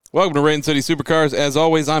Welcome to Rain City Supercars. As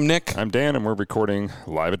always, I'm Nick. I'm Dan, and we're recording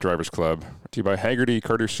live at Drivers Club. Brought to you by Haggerty,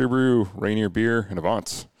 Carter Subaru, Rainier Beer, and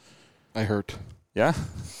Avance. I hurt. Yeah?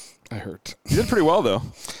 I hurt. You did pretty well, though.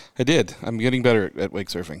 I did. I'm getting better at wake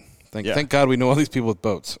surfing. Thank God we know all these people with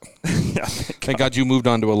boats. Yeah, thank God you moved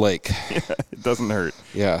on to a lake. Yeah, it doesn't hurt.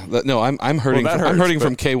 Yeah. No, I'm hurting. Well, I'm hurting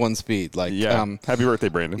from K1 speed. Happy birthday,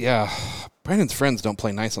 Brandon. Yeah. Brandon's friends don't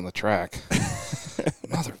play nice on the track.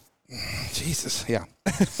 Mother. Jesus. Yeah.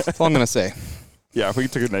 That's all I'm going to say. Yeah, we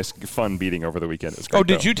took a nice, fun beating over the weekend. It was great. Oh,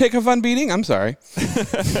 did you take a fun beating? I'm sorry.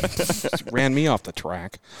 Just ran me off the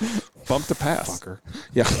track. Bump to pass. Fucker.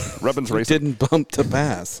 Yeah. Rubbin's racing. Didn't bump to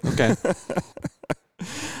pass. Okay.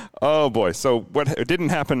 Oh, boy. So what didn't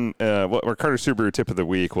happen, our Carter Subaru tip of the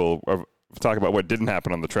week, we'll talk about what didn't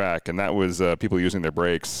happen on the track, and that was people using their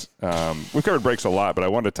brakes. We've covered brakes a lot, but I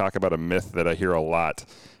wanted to talk about a myth that I hear a lot,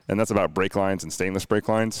 and that's about brake lines and stainless brake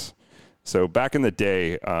lines. So back in the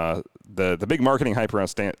day, the big marketing hype around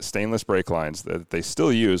stainless brake lines that they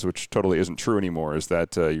still use, which totally isn't true anymore, is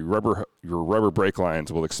that your rubber brake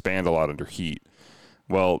lines will expand a lot under heat.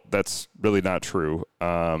 Well, that's really not true.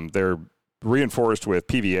 They're reinforced with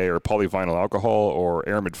PVA or polyvinyl alcohol or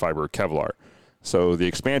aramid fiber or Kevlar. So the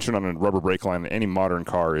expansion on a rubber brake line in any modern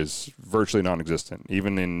car is virtually non-existent,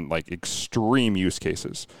 even in like extreme use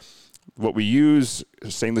cases. What we use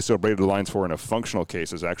stainless steel braided lines for in a functional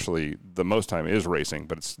case is actually the most time is racing,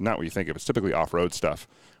 but it's not what you think of. It's typically off-road stuff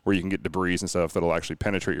where you can get debris and stuff that'll actually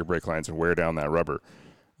penetrate your brake lines and wear down that rubber.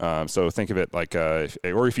 So think of it like,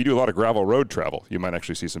 or if you do a lot of gravel road travel, you might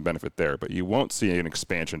actually see some benefit there, but you won't see an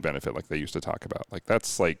expansion benefit like they used to talk about. Like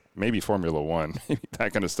that's like maybe Formula One, maybe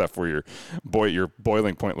that kind of stuff where your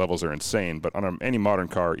boiling point levels are insane. But on any modern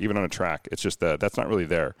car, even on a track, it's just that's not really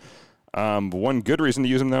there. One good reason to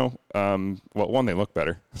use them, though, one, they look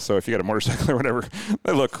better. So if you got a motorcycle or whatever,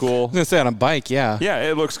 they look cool. I was going to say on a bike, yeah. Yeah,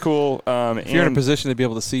 it looks cool. If you're in a position to be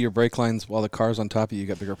able to see your brake lines while the car's on top of you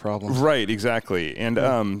got bigger problems. Right, exactly. And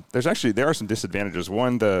there are some disadvantages.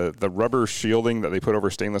 One, the rubber shielding that they put over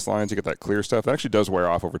stainless lines, you get that clear stuff, that actually does wear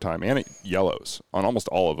off over time, and it yellows on almost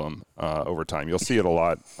all of them over time. You'll see it a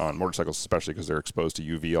lot on motorcycles, especially because they're exposed to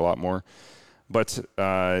UV a lot more. But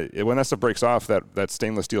when that stuff breaks off, that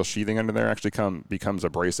stainless steel sheathing under there actually becomes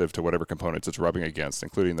abrasive to whatever components it's rubbing against,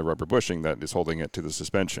 including the rubber bushing that is holding it to the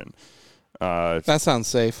suspension. That sounds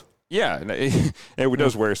safe. Yeah, it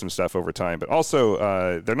does wear some stuff over time. But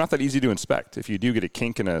also, they're not that easy to inspect. If you do get a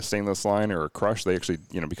kink in a stainless line or a crush, they actually,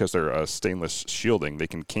 because they're stainless shielding, they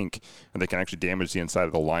can kink and they can actually damage the inside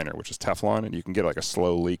of the liner, which is Teflon, and you can get like a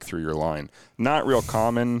slow leak through your line. Not real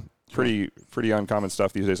common. Pretty uncommon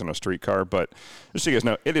stuff these days on a street car, but just so you guys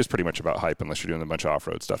know, it is pretty much about hype unless you're doing a bunch of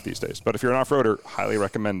off-road stuff these days. But if you're an off-roader, highly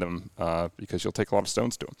recommend them because you'll take a lot of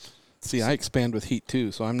stones to them. See, I expand with heat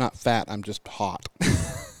too, so I'm not fat, I'm just hot.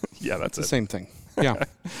 Yeah, that's the same thing. Yeah.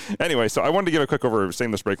 Anyway, so I wanted to give a quick overview of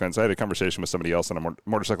stainless brake lines. I had a conversation with somebody else on a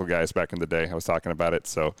motorcycle guys back in the day. I was talking about it,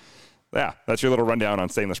 so yeah, that's your little rundown on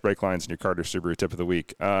stainless brake lines and your Carter Subaru tip of the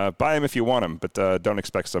week. Buy them if you want them, but don't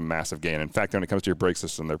expect some massive gain. In fact, when it comes to your brake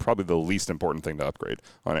system, they're probably the least important thing to upgrade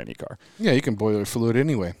on any car. Yeah, you can boiler fluid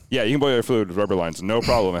anyway. Yeah, you can boiler fluid with rubber lines. No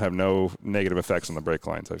problem. I have no negative effects on the brake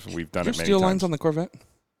lines. We've done it many times. Steel lines on the Corvette?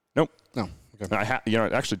 Nope. No. Okay.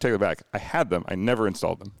 Actually, take it back. I had them. I never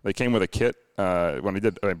installed them. They came with a kit. When I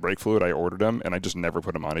did brake fluid, I ordered them, and I just never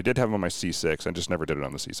put them on. I did have them on my C6. I just never did it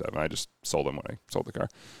on the C7. I just sold them when I sold the car.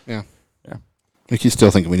 Yeah. Yeah. Like, you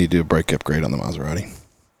still think we need to do a brake upgrade on the Maserati?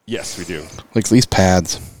 Yes, we do. Like these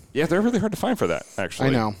pads. Yeah, they're really hard to find for that, actually.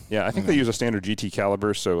 I know. Yeah, I think they use a standard GT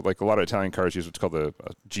caliper. So, like, a lot of Italian cars use what's called the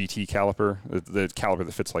GT caliper, the caliper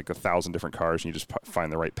that fits like 1,000 different cars, and you just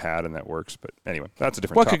find the right pad, and that works. But anyway, that's a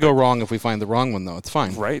different What topic. could go wrong if we find the wrong one, though? It's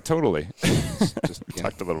fine. Right? Totally. Just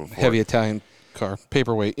talked a little before. Heavy Italian car.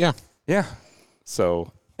 Paperweight. Yeah. Yeah.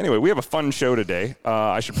 So, anyway, we have a fun show today.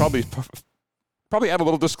 I should probably add a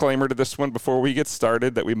little disclaimer to this one before we get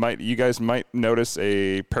started that you guys might notice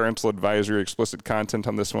a parental advisory explicit content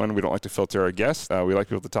on this one. We don't like to filter our guests. We like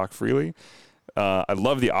people to talk freely. I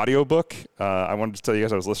love the audiobook. I wanted to tell you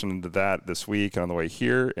guys I was listening to that this week on the way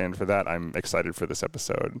here, and for that, I'm excited for this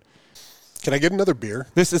episode. Can I get another beer?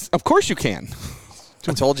 Of course you can.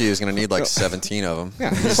 I told you he was going to need like 17 of them.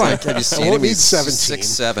 Yeah, he's like, have you seen him? He's 17.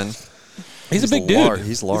 6'7". He's a big dude.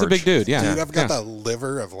 He's large. He's a big dude, yeah. Dude, I've got the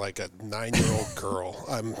liver of like a 9-year-old girl.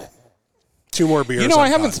 I'm 2 more beers. I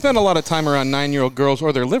haven't spent a lot of time around 9-year-old girls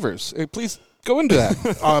or their livers. Please Go into that.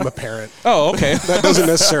 Oh, I'm a parent. Oh, okay. That doesn't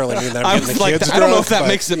necessarily mean that I'm getting the kids I don't know drunk, if that but,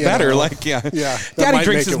 makes it you better. know, Like, yeah. that Daddy might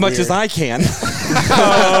drinks make as it much weird. as I can.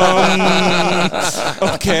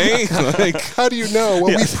 Okay. Like, How do you know?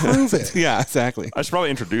 Well, we prove it. yeah, exactly. I should probably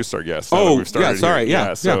introduce our guests. Oh, we've started yeah, sorry, here.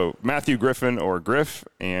 yeah, So Matthew Griffin, or Griff,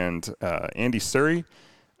 and Andy Surrey,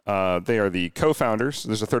 they are the co-founders.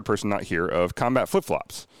 There's a third person not here, of Combat Flip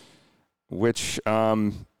Flops, which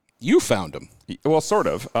You found him. well, sort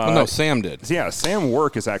of. No, Sam did. Yeah, Sam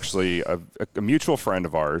Work is actually a mutual friend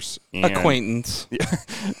of ours. And Acquaintance.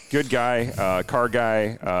 good guy, car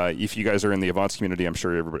guy. If you guys are in the Avance community, I'm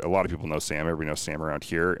sure a lot of people know Sam. Everybody knows Sam around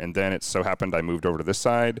here. And then it so happened I moved over to this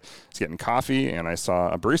side. I was getting coffee, and I saw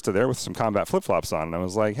a barista there with some Combat flip-flops on. And I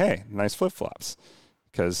was like, hey, nice flip-flops.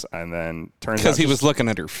 And then turns out... Because he was looking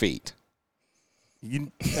at her feet.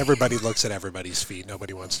 Everybody looks at everybody's feet.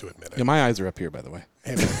 Nobody wants to admit it. Yeah, my eyes are up here, by the way.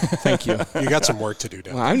 Hey, man, Thank you. you got some work to do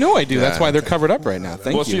down Well, I know I do. That's why they're covered up right now.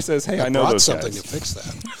 Thank well, you. she says, hey, there. I know brought those something guys. to fix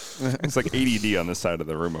that. It's like ADD on this side of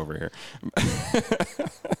the room over here.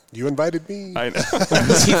 You invited me. I know.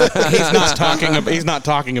 He's not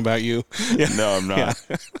talking about you. Yeah. No, I'm not.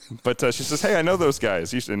 Yeah. But she says, hey, I know those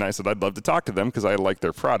guys. And I said, I'd love to talk to them because I like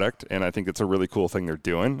their product, and I think it's a really cool thing they're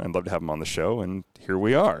doing. I'd love to have them on the show, and here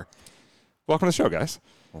we are. Welcome to the show, guys.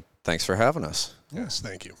 Thanks for having us. Yes,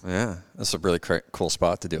 thank you. Yeah, that's a really cool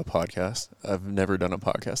spot to do a podcast. I've never done a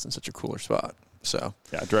podcast in such a cooler spot. So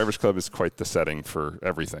Yeah, Drivers Club is quite the setting for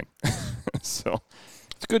everything. So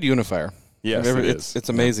It's a good unifier. yes, I've ever- it it's, is. It's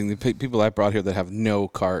amazing. The people I brought here that have no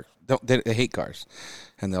car, they hate cars,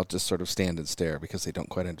 and they'll just sort of stand and stare because they don't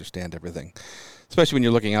quite understand everything. Especially when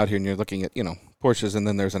you're looking out here and you're looking at, Porsches, and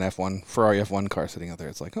then there's an Ferrari F1 car sitting out there.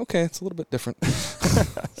 It's like, okay, it's a little bit different.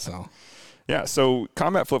 So Yeah, so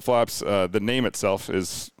Combat Flip-Flops, the name itself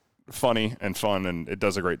is funny and fun, and it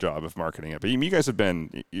does a great job of marketing it. But you guys have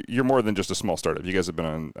you're more than just a small startup. You guys have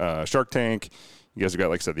been on Shark Tank. You guys have got,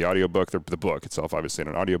 like I said, the audiobook, the book itself, obviously, in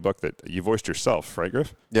an audiobook that you voiced yourself, right,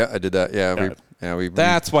 Griff? yeah, I did that. Yeah, we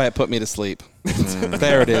that's why it put me to sleep.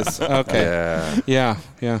 There it is. Okay. Yeah,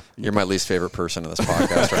 Yeah. you're my least favorite person in this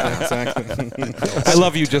podcast right now. Exactly. I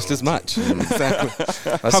love you just as much. Exactly.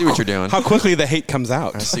 I see what you're doing. How quickly the hate comes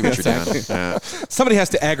out. I see what you're doing. Yeah. Somebody has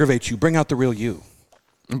to aggravate you. Bring out the real you.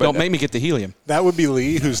 Don't make me get the helium. That would be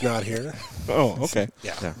Lee, who's not here. Oh, okay.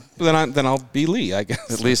 Yeah. Then I'll be Lee, I guess.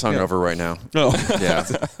 At least hungover right now. Oh. Yeah.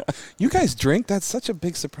 You guys drink? That's such a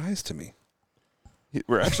big surprise to me.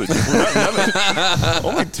 We're actually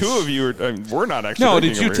only two of you are. We're not actually. No,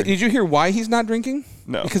 drinking over here. did you hear why he's not drinking?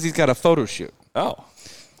 No. Because he's got a photo shoot. Oh,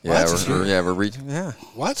 Yeah, What? yeah.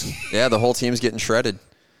 What? Yeah, the whole team's getting shredded.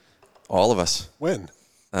 All of us. When?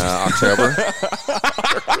 October.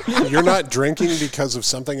 You're not drinking because of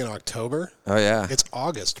something in October? Oh yeah. It's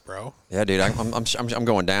August, bro. Yeah, dude. I'm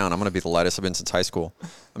going down. I'm gonna be the lightest I've been since high school.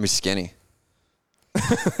 I'm be skinny.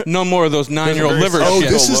 No more of those 9-year-old very liver Oh,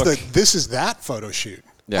 shit. this is that photo shoot.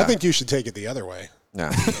 Yeah. I think you should take it the other way. Yeah.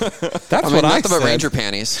 That's I mean, what I nothing but said. Ranger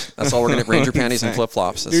panties. That's all we're gonna Ranger panties and flip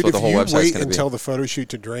flops. That's Dude, what the if whole you website's wait gonna until be. the photo shoot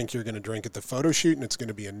to drink, you're going to drink at the photo shoot, and it's going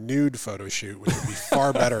to be a nude photo shoot, which would be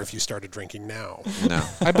far better if you started drinking now. No.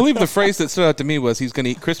 I believe the phrase that stood out to me was he's going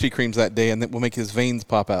to eat Krispy Kremes that day, and that will make his veins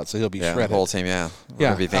pop out, so he'll be Yeah, the shredded. whole team. Yeah. We're Yeah.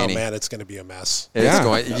 gonna be Oh, veiny. man, it's going to be a mess. It's Yeah.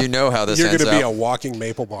 going. You know how this You're ends going to be up. a walking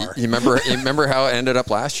maple bar. You remember how it ended up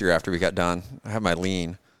last year after we got done? I have my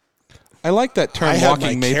lean. I like that term, I had walking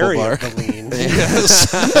my maple carry bar. of the lean.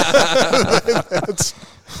 Yes. That's-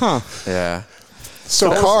 Yeah.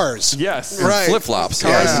 so cars. yes, Right. Flip flops.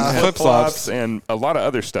 Yeah. Yeah. flip flops and a lot of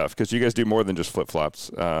other stuff because you guys do more than just flip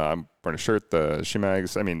flops. I'm wearing a shirt, the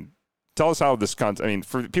Shimags. I mean, tell us how this concept. I mean,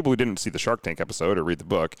 for people who didn't see the Shark Tank episode or read the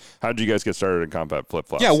book, how did you guys get started in combat flip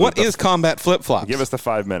flops? Yeah, what is combat flip-flops? Give us the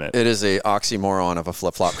 5 minutes. It is a oxymoron of a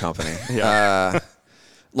flip flop company. Yeah.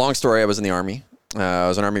 Long story. I was in the Army. I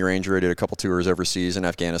was an Army Ranger. I did a couple tours overseas in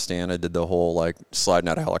Afghanistan. I did the whole sliding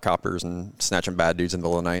out of helicopters and snatching bad dudes in the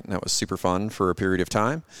middle of the night, and that was super fun for a period of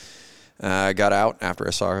time. I got out after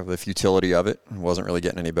I saw the futility of it. It wasn't really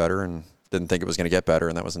getting any better, and didn't think it was going to get better.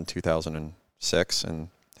 And that was in 2006. And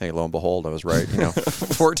hey, lo and behold, I was right.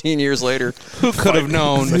 14 years later. Who could have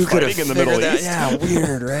known? Who could have in the Middle East? Yeah,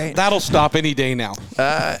 weird, right? That'll stop any day now.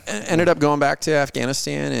 Ended up going back to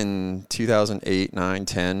Afghanistan in 2008, 9,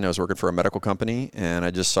 10. I was working for a medical company, and I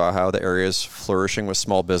just saw how the area is flourishing with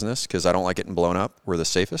small business because I don't like getting blown up. We're the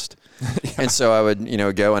safest. And so I would,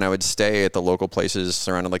 go and I would stay at the local places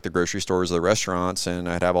surrounding the grocery stores or the restaurants, and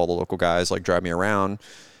I'd have all the local guys drive me around,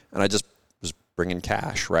 and I just was bringing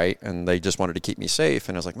cash, right? And they just wanted to keep me safe.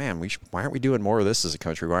 And I was like, man, why aren't we doing more of this as a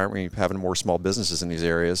country? Why aren't we having more small businesses in these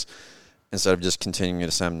areas? instead of just continuing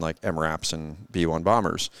to send like MRAPs and B-1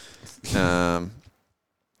 bombers.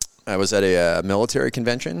 I was at a military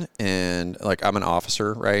convention, and like I'm an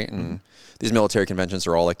officer, right? And these military conventions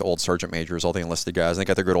are all like the old sergeant majors, all the enlisted guys. And they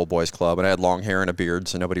got their good old boys club, and I had long hair and a beard,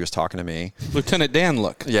 so nobody was talking to me. Lieutenant Dan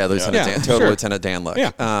look. Yeah, Lieutenant Dan, total Lieutenant Dan look.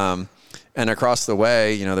 Yeah. And across the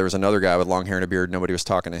way, there was another guy with long hair and a beard. Nobody was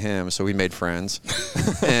talking to him, so we made friends.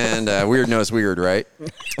 And weird knows weird, right?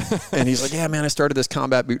 And he's like, yeah, man, I started this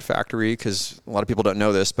combat boot factory because a lot of people don't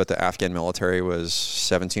know this, but the Afghan military was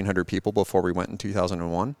 1,700 people before we went in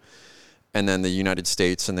 2001. And then the United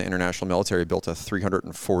States and the international military built a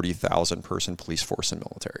 340,000 person police force and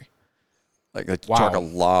military. Like wow. Talk a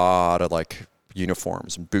lot of like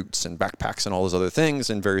uniforms and boots and backpacks and all those other things,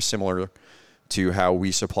 and very similar to how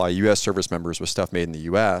we supply U.S. service members with stuff made in the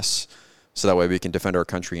U.S. so that way we can defend our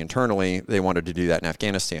country internally. They wanted to do that in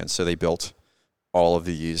Afghanistan, so they built all of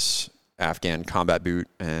these Afghan combat boot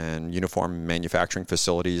and uniform manufacturing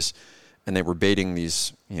facilities, and they were baiting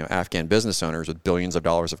these Afghan business owners with billions of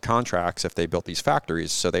dollars of contracts if they built these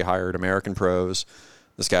factories. So they hired American pros.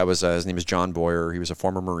 This guy was his name is John Boyer. He was a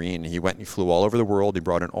former Marine. He went and he flew all over the world. He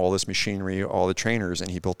brought in all this machinery, all the trainers, and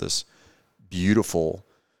he built this beautiful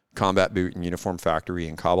combat boot and uniform factory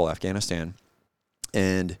in Kabul, Afghanistan.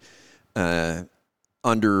 And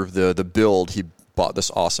under the build, he bought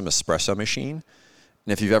this awesome espresso machine.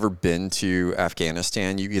 And if you've ever been to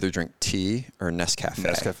Afghanistan, you either drink tea or Nescafe.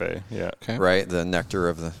 Nescafe, yeah. Okay. Right? The nectar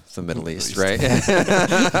of the Middle East, right?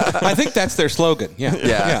 I think that's their slogan. Yeah.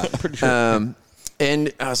 Yeah. Pretty sure.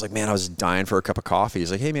 And I was like, man, I was dying for a cup of coffee.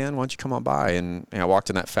 He's like, hey, man, why don't you come on by? And I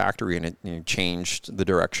walked in that factory, and it changed the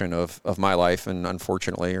direction of my life. And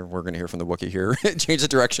unfortunately, we're going to hear from the Wookiee here, it changed the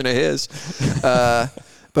direction of his.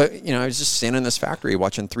 But, I was just standing in this factory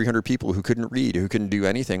watching 300 people who couldn't read, who couldn't do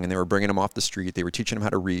anything, and they were bringing them off the street. They were teaching them how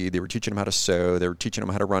to read. They were teaching them how to sew. They were teaching them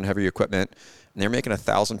how to run heavy equipment. And they were making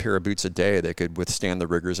 1,000 pair of boots a day that could withstand the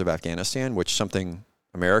rigors of Afghanistan, which something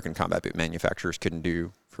American combat boot manufacturers couldn't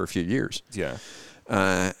do for a few years. Yeah.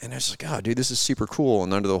 And I was like, oh, dude, this is super cool.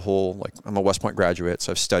 And under the whole, I'm a West Point graduate,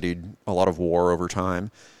 so I've studied a lot of war over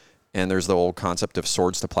time. And there's the old concept of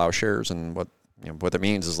swords to plowshares. And what that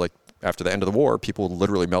means is, like, after the end of the war, people would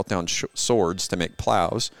literally melt down swords to make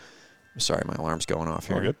plows. Sorry, my alarm's going off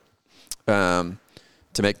here. All good.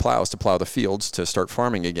 To make plows, to plow the fields, to start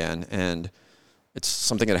farming again. And it's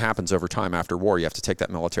something that happens over time after war. You have to take that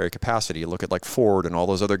military capacity. You look at like Ford and all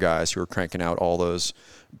those other guys who were cranking out all those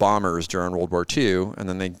bombers during World War II, and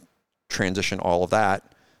then they transition all of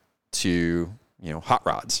that to, hot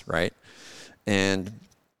rods, right? And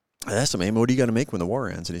I asked him, man, what are you going to make when the war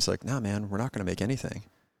ends? And he's like, nah, man, we're not going to make anything.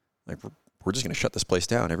 Like, we're just going to shut this place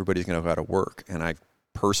down. Everybody's going to go out of work. And I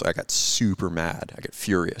got super mad. I got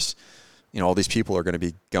furious. All these people are going to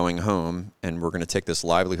be going home, and we're going to take this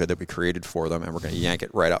livelihood that we created for them, and we're going to yank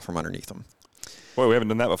it right out from underneath them. Boy, we haven't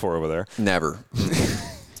done that before over there. Never.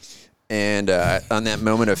 And on that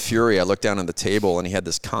moment of fury, I looked down on the table, and he had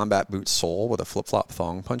this combat boot sole with a flip-flop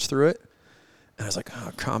thong punch through it. And I was like,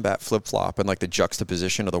 oh, combat flip-flop. And, like, the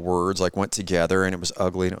juxtaposition of the words, like, went together, and it was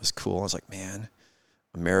ugly, and it was cool. I was like, man,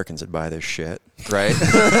 Americans would buy this shit, right?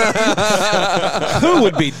 Who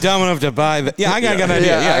would be dumb enough to buy that? Yeah, I got an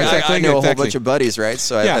idea. Yeah, exactly. I know a whole bunch of buddies, right?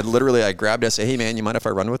 So Yeah. I grabbed it. I said, hey, man, you mind if I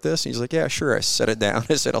run with this? And he's like, yeah, sure. I set it down.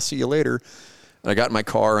 I said, I'll see you later. And I got in my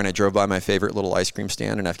car, and I drove by my favorite little ice cream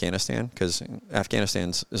stand in Afghanistan, because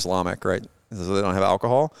Afghanistan's Islamic, right? So they don't have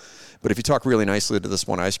alcohol. But if you talk really nicely to this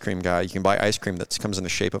one ice cream guy, you can buy ice cream that comes in the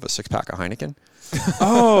shape of a 6-pack of Heineken.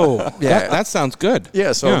 Oh, Yeah. that sounds good.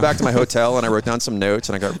 Yeah, so I went back to my hotel, and I wrote down some notes,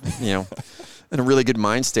 and I got, in a really good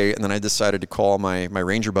mind state. And then I decided to call my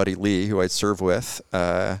Ranger buddy, Lee, who I'd served with.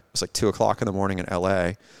 It was like 2 o'clock in the morning in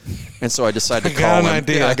L.A. And so I decided to call him.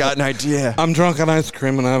 I got an idea. I'm drunk on ice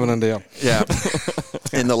cream, and I have an idea. Yeah.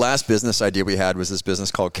 And the last business idea we had was this business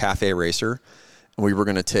called Cafe Racer. And we were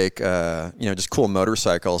going to take, just cool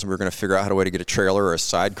motorcycles, and we were going to figure out how to get a trailer or a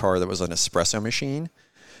sidecar that was an espresso machine.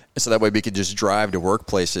 And so that way we could just drive to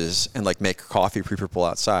workplaces and, like, make coffee for people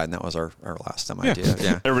outside. And that was our last time idea.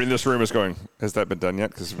 Yeah. Everybody in this room is going, has that been done yet?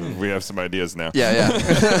 Because we have some ideas now. Yeah.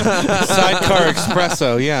 Sidecar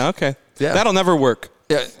espresso. Yeah, okay. Yeah. That'll never work.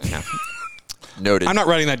 Yeah. Noted. I'm not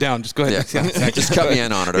writing that down. Just go ahead. Yeah. Just cut me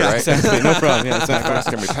in on it, all Yeah, right? exactly. No problem. Yeah, exactly. That's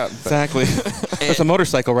gonna be tough. Exactly. There's a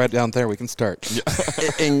motorcycle right down there. We can start.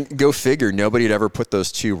 And go figure, nobody had ever put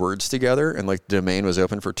those two words together, and, like, the domain was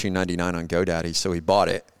open for $2.99 on GoDaddy, so he bought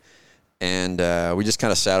it. And we just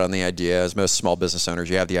kind of sat on the idea. As most small business owners,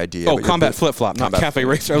 you have the idea. Oh, Combat Flip-Flop, not Cafe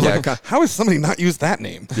Racer. I was like, how has somebody not used that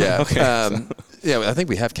name? Yeah. Okay. Yeah, I think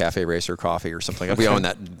we have Cafe Racer Coffee or something. We own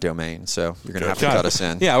that domain, so you're going to have to cut us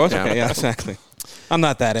in. Yeah, okay. Yeah, exactly. I'm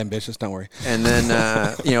not that ambitious. Don't worry. And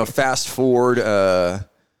then, fast forward,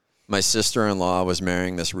 my sister-in-law was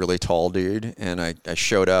marrying this really tall dude, and I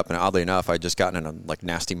showed up, and oddly enough, I'd just gotten in a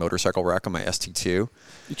nasty motorcycle wreck on my ST2. You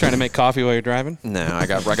trying to make coffee while you're driving? No, I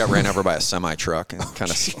got ran over by a semi-truck and kind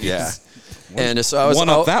of, yeah. And so I was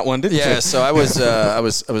that one, didn't you? Yeah, so I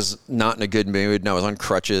was not in a good mood, and I was on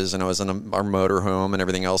crutches, and I was in our motorhome and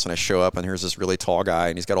everything else, and I show up, and here's this really tall guy,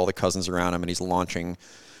 and he's got all the cousins around him, and he's launching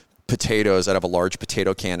potatoes out of a large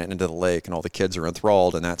potato cannon into the lake, and all the kids are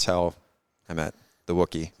enthralled, and that's how I met the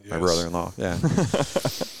Wookiee, my brother-in-law. Yeah.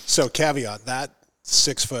 So caveat, that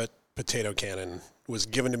 6-foot potato cannon was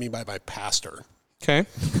given to me by my pastor. Okay.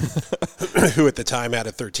 Who at the time had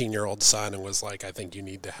a 13-year-old son and was like, I think you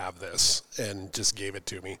need to have this, and just gave it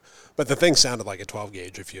to me. But the thing sounded like a 12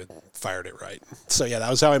 gauge if you fired it right. So yeah,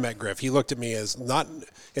 that was how I met Griff. He looked at me as not,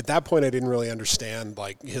 at that point I didn't really understand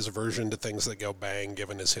like his aversion to things that go bang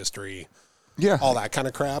given his history. Yeah. All that kind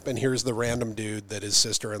of crap. And here's the random dude that his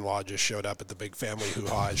sister-in-law just showed up at the big family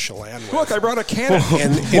hoo-ha at Chelan with. Look, I brought a cannon.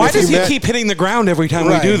 And why does he keep hitting the ground every time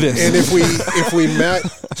we do this? And if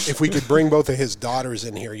we could bring both of his daughters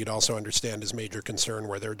in here, you'd also understand his major concern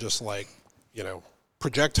where they're just like,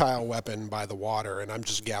 projectile weapon by the water, and I'm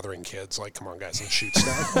just gathering kids like, come on guys, let's shoot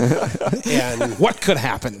stuff. And what could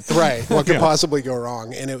happen? Right. What could possibly go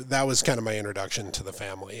wrong? And that was kind of my introduction to the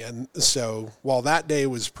family. And so while that day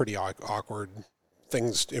was pretty awkward,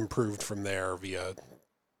 things improved from there via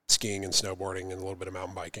skiing and snowboarding and a little bit of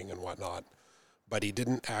mountain biking and whatnot. But he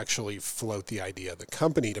didn't actually float the idea of the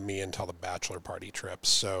company to me until the bachelor party trip.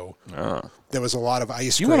 So there was a lot of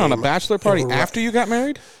ice cream. You went on a bachelor party after you got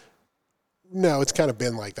married? No, it's kind of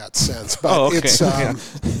been like that since. But it's no.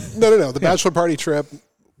 The bachelor party trip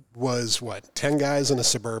was 10 guys in a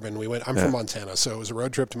Suburban. I'm from Montana, so it was a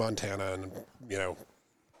road trip to Montana, and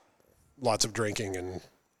lots of drinking and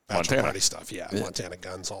bachelor party stuff. Yeah, Montana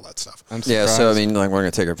guns, all that stuff. Yeah, so I mean, we're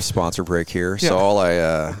going to take a sponsor break here. Yeah. So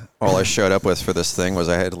all I showed up with for this thing was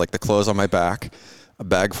I had the clothes on my back, a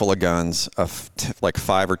bag full of guns, a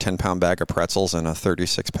 5 or 10 pound bag of pretzels, and a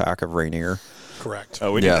 36 pack of Rainier. Correct.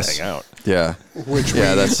 Oh, we need to hang out. Yeah. We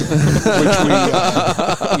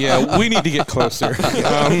need to get closer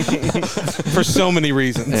for so many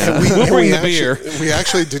reasons. Yeah. We'll bring the beer. We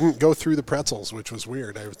actually didn't go through the pretzels, which was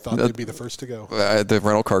weird. I thought they'd be the first to go. The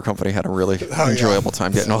rental car company had a really enjoyable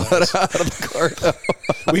time getting all that out of the car.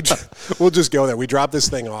 We'll just go there. We dropped this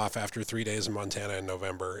thing off after 3 days in Montana in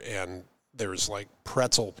November, and there's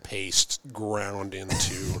pretzel paste ground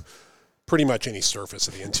into pretty much any surface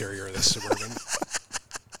of the interior of this Suburban.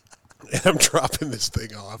 And I'm dropping this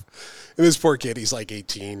thing off. And this poor kid, he's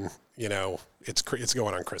 18, it's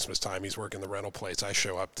going on Christmas time. He's working the rental place. I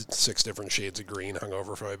show up, 6 different shades of green hung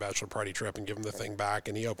over for my bachelor party trip, and give him the thing back.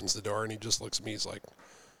 And he opens the door and he just looks at me. He's like,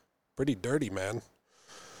 pretty dirty, man.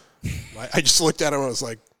 I just looked at him and I was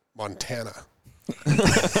like, Montana.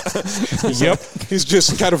 Yep. He's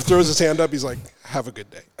just kind of throws his hand up. He's like, have a good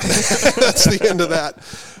day. That's the end of that.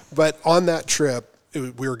 But on that trip,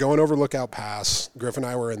 we were going over Lookout Pass. Griff and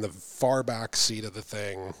I were in the far back seat of the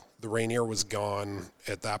thing. The Rainier was gone.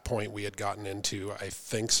 At that point, we had gotten into, I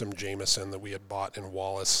think, some Jameson that we had bought in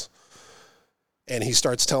Wallace. And he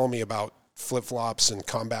starts telling me about flip-flops and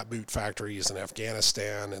combat boot factories in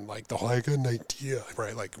Afghanistan, and the whole, I got an idea,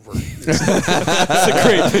 right? It's a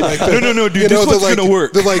great no, dude, this one's going to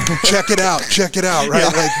work. They're like, check it out,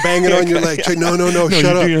 right? Yeah. Banging on your leg. No,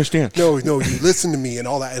 shut up. You understand. No, you listen to me and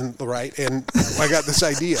all that, and right? And I got this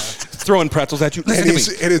idea. Throwing pretzels at you. Listen to me.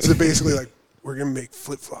 And it's basically we're going to make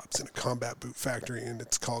flip-flops in a combat boot factory, and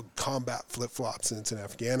it's called Combat Flip-Flops, and it's in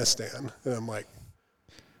Afghanistan. And I'm like,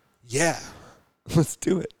 yeah. Let's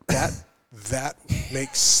do it. That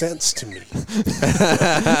makes sense to me.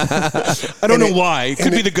 I don't know why. It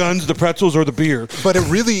could be the guns, the pretzels, or the beer. But it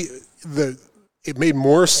really, it made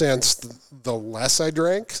more sense the less I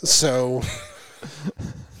drank. So,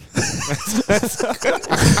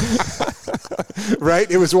 right?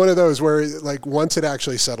 It was one of those where, once it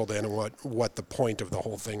actually settled in and what the point of the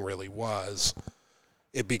whole thing really was,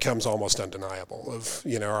 it becomes almost undeniable of,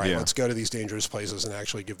 all right, let's go to these dangerous places and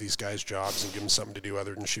actually give these guys jobs and give them something to do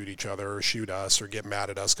other than shoot each other or shoot us or get mad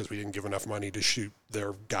at us because we didn't give enough money to shoot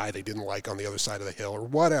their guy they didn't like on the other side of the hill or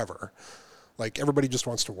whatever. Everybody just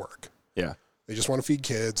wants to work. Yeah. They just want to feed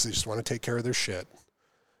kids. They just want to take care of their shit.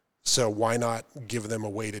 So why not give them a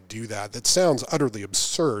way to do that? That sounds utterly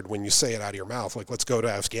absurd when you say it out of your mouth. Let's go to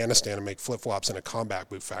Afghanistan and make flip-flops in a combat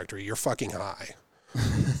boot factory. You're fucking high.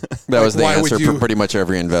 That was the answer for pretty much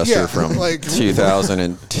every investor from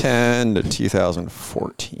 2010 to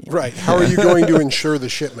 2014. Right. How are you going to insure the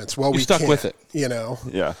shipments? Well, we stuck can't, with it.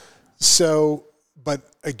 Yeah. So, But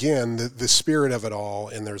again, the spirit of it all,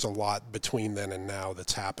 and there's a lot between then and now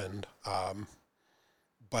that's happened.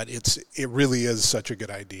 But it really is such a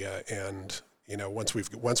good idea. And, you know, once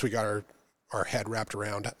we got our head wrapped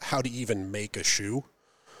around how to even make a shoe,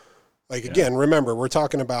 like, again, remember, we're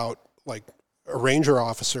talking about like a ranger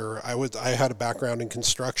officer. I had a background in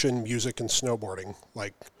construction, music, and snowboarding.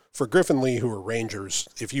 Like, for Griffin Lee, who are rangers,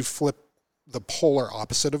 if you flip the polar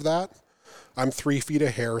opposite of that, I'm 3 feet of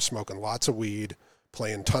hair, smoking lots of weed,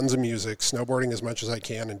 playing tons of music, snowboarding as much as I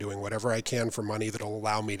can, and doing whatever I can for money that'll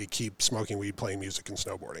allow me to keep smoking weed, playing music, and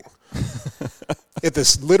snowboarding.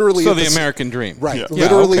 The American dream. Right. Yeah.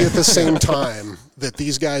 Literally at the same time that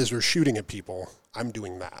these guys are shooting at people, I'm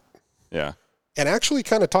doing that. Yeah. And actually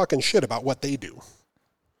kind of talking shit about what they do.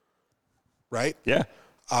 Right? Yeah.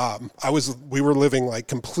 We were living like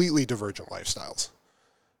completely divergent lifestyles.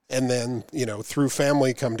 And then, you know, through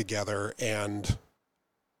family come together, and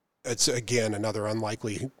it's, again, another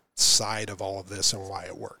unlikely side of all of this and why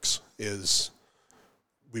it works is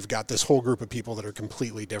we've got this whole group of people that are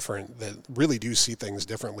completely different, that really do see things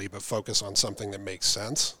differently, but focus on something that makes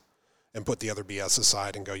sense and put the other BS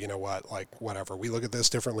aside and go, you know what, like, whatever. We look at this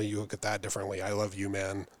differently. You look at that differently. I love you,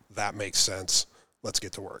 man. That makes sense. Let's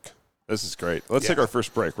get to work. This is great. Let's take our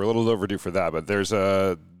first break. We're a little overdue for that, but there's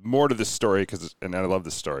more to this story, and I love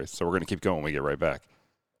this story. So we're going to keep going when we get right back.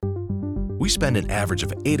 We spend an average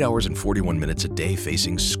of 8 hours and 41 minutes a day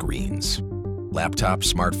facing screens.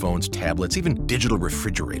 Laptops, smartphones, tablets, even digital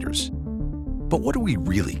refrigerators. But what are we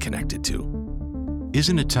really connected to?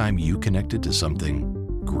 Isn't it time you connected to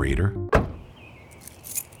something greater?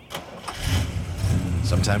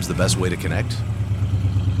 Sometimes the best way to connect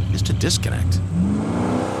is to disconnect.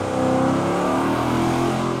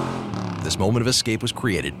 This moment of escape was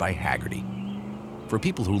created by Hagerty for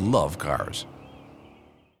people who love cars.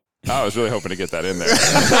 I was really hoping to get that in there.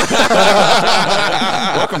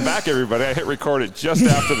 Welcome back, everybody. I hit record it just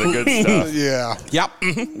after the good stuff. Yeah. Yep.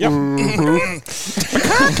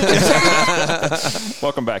 Mm-hmm.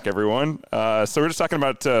 Welcome back, everyone. So we're just talking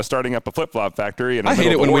about starting up a flip-flop factory. I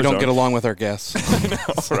hate it when we don't get along with our guests. I know,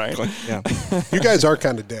 right? Yeah. You guys are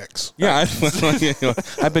kind of dicks. Yeah.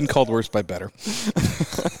 I've been called worse by better.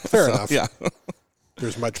 Fair enough. Yeah.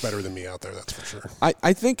 There's much better than me out there, that's for sure.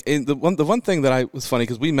 I think the one thing that was funny,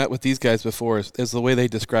 because we met with these guys before, is the way they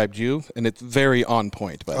described you, and it's very on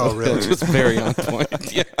point. Oh, really? It's just very on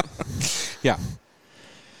point. Yeah. Yeah.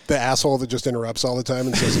 The asshole that just interrupts all the time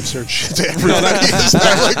and says absurd shit to everybody. Is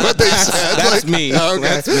that like what they said? That's like, me. Oh, okay.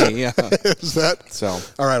 That's me, yeah. Is that? So,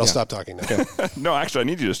 all right, I'll stop talking now. Okay. No, actually, I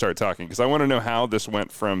need you to start talking, because I want to know how this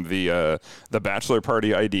went from the bachelor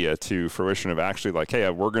party idea to fruition of actually like, hey,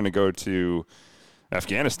 we're going to go to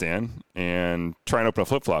Afghanistan and try and open a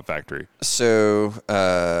flip-flop factory. So,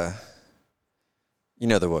 you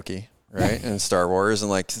know the Wookiee, right? In Star Wars, and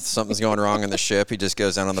like something's going wrong in the ship, he just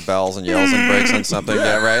goes down on the bells and yells and breaks on something.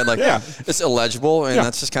 Yeah, right? Like, it's illegible, and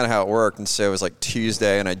that's just kind of how it worked. And so it was like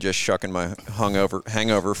Tuesday, and I just shucking my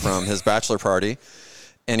hangover from his bachelor party.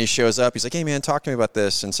 And he shows up. He's like, hey, man, talk to me about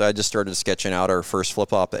this. And so I just started sketching out our first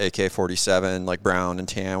flip-flop, the AK-47, like brown and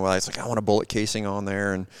tan. Well, I was like, I want a bullet casing on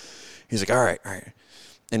there. And he's like, all right.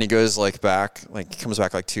 And he goes comes back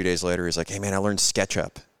like 2 days later. He's like, hey, man, I learned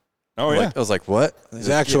SketchUp. Oh, yeah. I was like, what?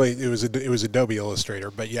 It was Adobe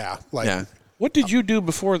Illustrator, but what did you do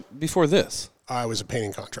before this? I was a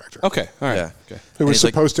painting contractor. Okay, all right. Yeah. Okay. Who was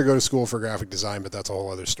supposed to go to school for graphic design, but that's a whole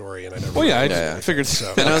other story, and I never. I figured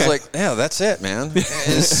so. And I was like, yeah, that's it, man.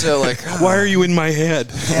 And so like, why are you in my head?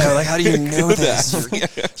 Yeah, like, how do you know this?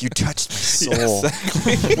 You touched my soul.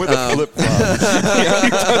 With a flip-flop. You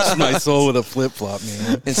touched my soul with a flip-flop,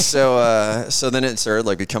 man. And so then it started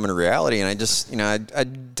like becoming a reality, and I just,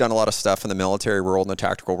 I'd done a lot of stuff in the military world and the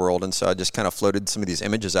tactical world, and so I just kind of floated some of these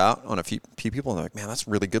images out on a few people, and they're like, man, that's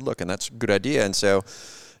really good looking. That's a good idea. And so,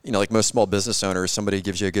 like most small business owners, somebody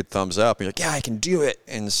gives you a good thumbs up, and you're like, yeah, I can do it.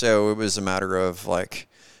 And so it was a matter of like,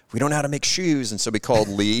 we don't know how to make shoes. And so we called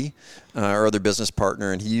Lee, our other business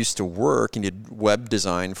partner, and he used to work and did web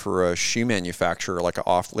design for a shoe manufacturer, like an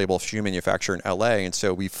off-label shoe manufacturer in LA. And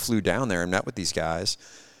so we flew down there and met with these guys.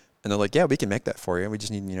 And they're like, yeah, we can make that for you. We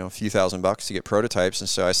just need, a few $1,000 to get prototypes. And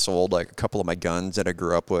so I sold like a couple of my guns that I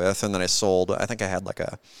grew up with. And then I think I had like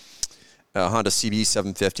a Honda CB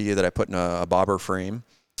 750 that I put in a bobber frame.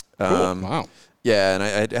 Cool. Wow. Yeah, and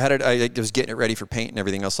I had it. I was getting it ready for paint and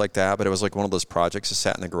everything else like that. But it was like one of those projects that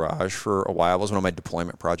sat in the garage for a while. It was one of my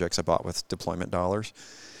deployment projects I bought with deployment dollars.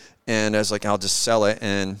 And I was like, I'll just sell it.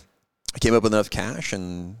 And I came up with enough cash,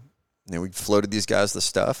 and we floated these guys the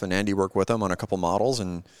stuff. And Andy worked with them on a couple models.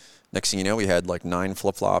 And next thing you know, we had like 9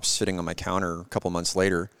 flip-flops sitting on my counter a couple months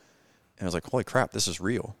later. And I was like, holy crap, this is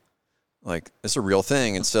real. Like, it's a real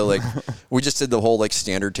thing. And so, like, we just did the whole, like,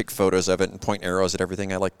 standard take photos of it and point arrows at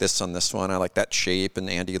everything. I like this on this one. I like that shape. And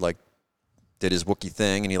Andy, like, did his Wookiee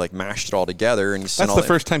thing, and he, like, mashed it all together. And he sent That's the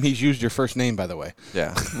first time he's used your first name, by the way.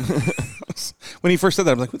 Yeah. When he first said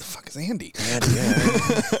that, I'm like, who the fuck is Andy? Andy,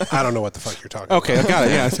 yeah. I don't know what the fuck you're talking about. Okay, I got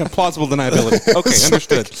it. Yeah, it's a plausible deniability. Okay,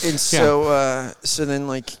 understood. And so, so then,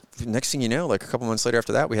 like, next thing you know, like, a couple months later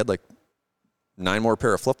after that, we had, like, 9 more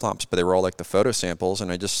pair of flip-flops, but they were all, like, the photo samples,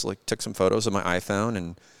 and I just, like, took some photos of my iPhone,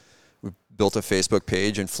 and we built a Facebook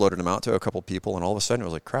page and floated them out to a couple people, and all of a sudden it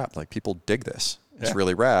was like, crap, like, people dig this. It's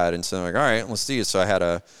really rad. And so I'm like, all right, let's do it. So I had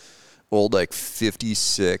a old, like,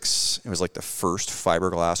 56, it was, like, the first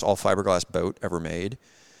fiberglass, all fiberglass boat ever made.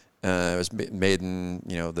 It was made in,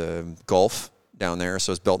 you know, the Gulf down there,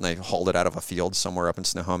 so it was built, and they hauled it out of a field somewhere up in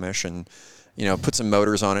Snohomish, and you know, put some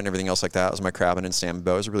motors on it and everything else like that. It was my crabbing and salmon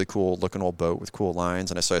boat. It was a really cool looking old boat with cool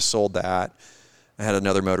lines. And so I sold that. I had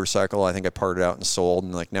another motorcycle. I think I parted out and sold.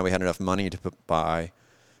 And like now we had enough money to buy.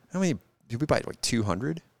 How many did we buy? Like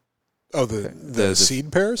 200? Oh, the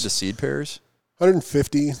seed pairs? The seed pairs.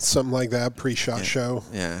 150, something like that, pre-shot show.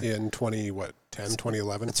 Yeah. In 2011?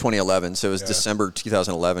 2011. So it was December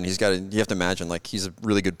 2011. You have to imagine, like, he's a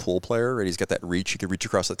really good pool player, right? He's got that reach. He could reach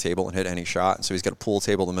across the table and hit any shot. And so he's got a pool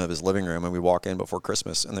table in the middle of his living room, and we walk in before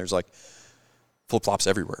Christmas, and there's, like, flip-flops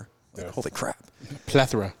everywhere. Like, holy crap.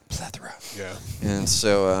 Plethora. Yeah. And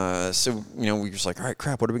so, you know, we were just like, all right,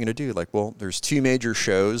 crap, what are we going to do? Like, well, there's 2 major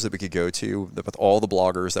shows that we could go to with all the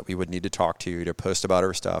bloggers that we would need to talk to post about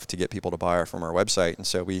our stuff, to get people to buy from our website. And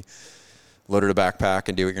so we loaded a backpack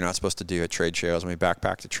and do what you're not supposed to do at trade shows. And we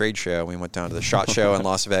backpacked a trade show. We went down to the SHOT Show in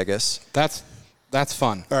Las Vegas. That's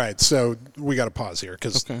fun. All right, so we got to pause here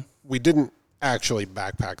because we didn't actually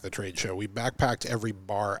backpack the trade show. We backpacked every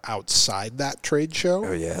bar outside that trade show.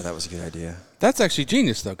 Oh, yeah, that was a good idea. That's actually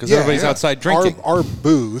genius, though, because everybody's outside drinking. Our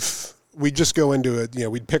booth, we'd just go into it, you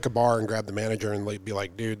know, we'd pick a bar and grab the manager and be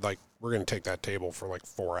like, dude, like, we're going to take that table for like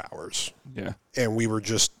 4 hours. Yeah. And we were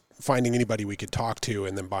just finding anybody we could talk to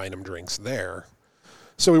and then buying them drinks there.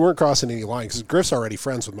 So we weren't crossing any lines because Griff's already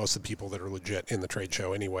friends with most of the people that are legit in the trade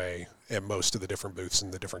show anyway, at most of the different booths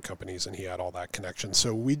and the different companies, and he had all that connection.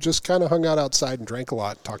 So we just kind of hung out outside and drank a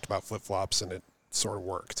lot, talked about flip-flops, and it sort of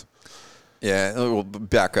worked. Yeah, we'll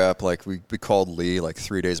back up. Like, we called Lee like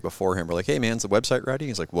 3 days before him. We're like, hey, man, is the website ready?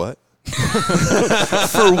 He's like, what? For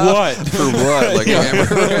what? For what? Like,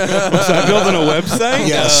 was I building a website?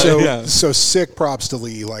 Yeah, so sick props to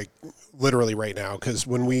Lee, like, literally right now, because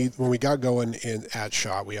when we got going at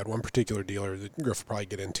SHOT, we had one particular dealer that Griff will probably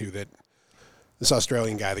get into, that this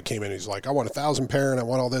Australian guy that came in, he's like, I want 1,000 pair, and I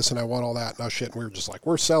want all this, and I want all that, and shit, and we were just like,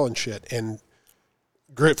 we're selling shit, and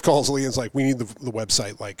Griff calls Lee and is like, we need the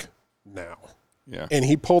website, like, now. Yeah. And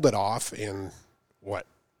he pulled it off in,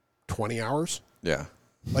 20 hours? Yeah.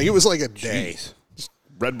 Like, it was like a day. Jeez.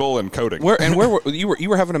 Red Bull and coding. Where were you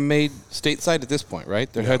were having them made stateside at this point, right?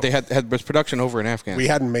 They had was production over in Afghanistan. We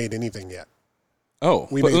hadn't made anything yet. Oh,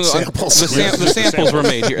 we made samples. The samples were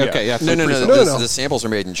made here. Okay, yeah. No. The samples are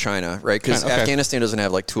made in China, right? Because Afghanistan doesn't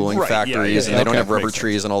have like tooling factories, and they don't have rubber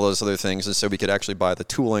trees and all those other things, and so we could actually buy the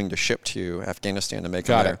tooling to ship to Afghanistan to make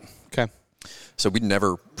them there. Okay. So we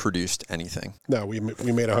never produced anything. No, we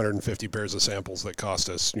made 150 pairs of samples that cost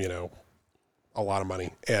us, a lot of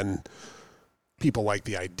money, and people liked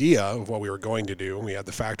the idea of what we were going to do, and we had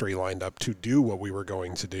the factory lined up to do what we were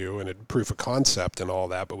going to do, and it proof of concept and all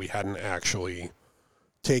that, but we hadn't actually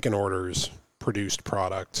taken orders, produced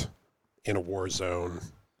product in a war zone,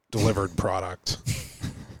 delivered product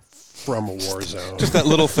from a war zone. Just that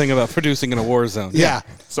little thing about producing in a war zone. Yeah.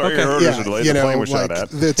 Sorry, your orders are delayed. The plane was shot at.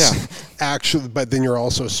 That's actually, but then you're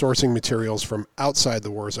also sourcing materials from outside the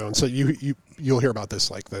war zone. So you'll hear about this,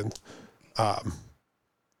 like the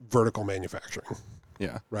vertical manufacturing.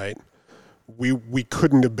 Yeah. Right. We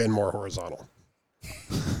couldn't have been more horizontal.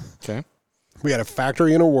 Okay. We had a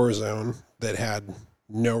factory in a war zone that had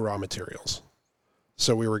no raw materials.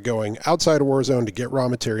 So we were going outside a war zone to get raw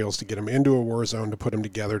materials, to get them into a war zone, to put them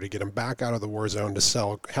together, to get them back out of the war zone, to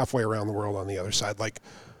sell halfway around the world on the other side. Like,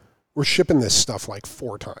 we're shipping this stuff like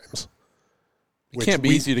 4 times. It can't be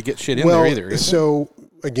easy to get shit in there either. So,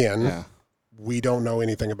 again, we don't know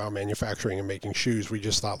anything about manufacturing and making shoes. We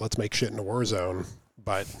just thought, let's make shit in a war zone.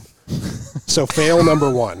 But, so fail number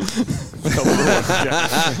 1.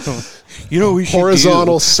 We should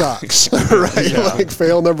horizontal sucks, right? Yeah. Like,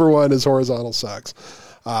 fail number 1 is horizontal sucks.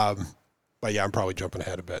 But yeah, I'm probably jumping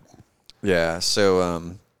ahead a bit. Yeah. So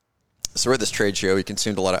we're at this trade show. We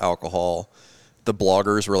consumed a lot of alcohol. The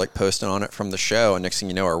bloggers were like posting on it from the show, and next thing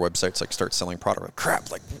you know, our websites like start selling product. Like, crap!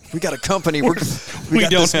 Like, we got a company. we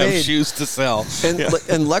don't have shoes to sell.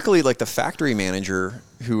 And luckily, like, the factory manager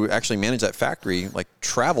who actually managed that factory, like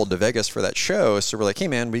traveled to Vegas for that show. So we're like, hey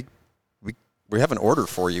man, we have an order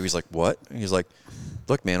for you. He's like, what? And he's like,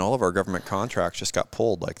 look, man, all of our government contracts just got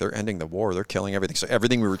pulled. Like they're ending the war. They're killing everything. So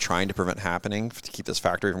everything we were trying to prevent happening to keep this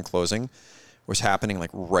factory from closing was happening like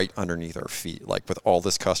right underneath our feet, like with all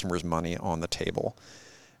this customer's money on the table.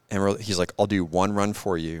 And he's like, I'll do one run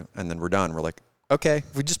for you and then we're done. We're like, okay,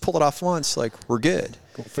 if we just pull it off once, like we're good.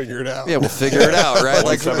 We'll figure it out. Yeah, we'll figure it out, right?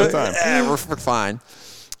 Like we're fine.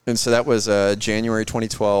 And so that was January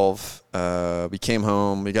 2012. We came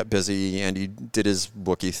home. We got busy. Andy did his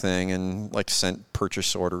Wookiee thing and like sent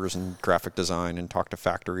purchase orders and graphic design and talked to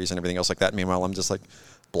factories and everything else like that. Meanwhile, I'm just like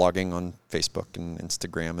blogging on Facebook and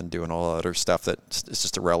Instagram and doing all the other stuff that is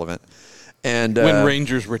just irrelevant. And when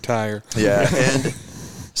Rangers retire. Yeah. And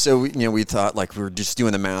so we thought like we were just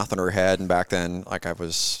doing the math in our head. And back then, like I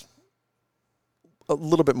was a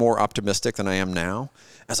little bit more optimistic than I am now.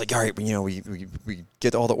 I was like, all right, we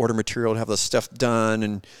get all the order material to have this stuff done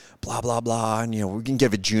and blah, blah, blah. And, we can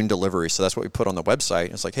give a June delivery. So that's what we put on the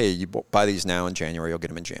website. It's like, hey, you buy these now in January, you'll get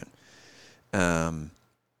them in June.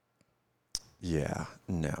 Yeah,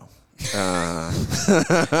 no.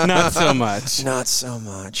 Not so much. Not so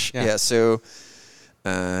much. Yeah, so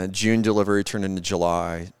June delivery turned into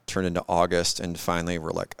July, turned into August, and finally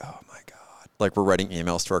we're like, oh, my God. Like we're writing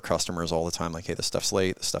emails to our customers all the time, like, hey, this stuff's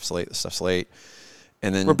late, this stuff's late, this stuff's late.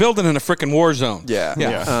 And then we're building in a freaking war zone. Yeah.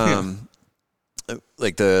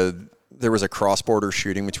 Like there was a cross-border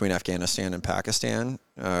shooting between Afghanistan and Pakistan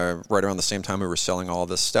right around the same time we were selling all of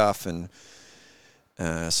this stuff, and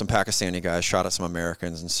some Pakistani guys shot at some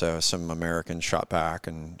Americans, and so some Americans shot back,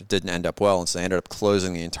 and it didn't end up well, and so they ended up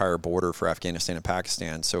closing the entire border for Afghanistan and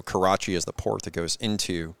Pakistan. So Karachi is the port that goes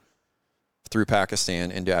through Pakistan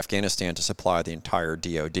into Afghanistan to supply the entire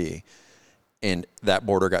DoD, and that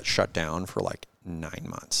border got shut down for like 9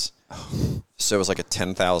 months. So it was like a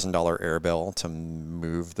 $10,000 air bill to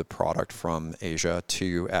move the product from Asia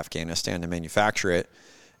to Afghanistan to manufacture it.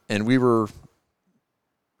 And we were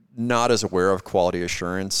not as aware of quality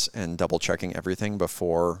assurance and double checking everything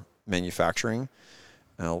before manufacturing.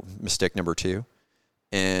 Mistake number 2.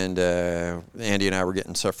 And Andy and I were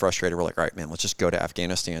getting so frustrated. We're like, all right, man, let's just go to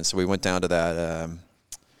Afghanistan. So we went down to that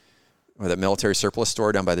military surplus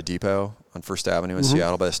store down by the depot on First Avenue in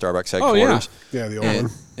Seattle by the Starbucks headquarters. Yeah, the old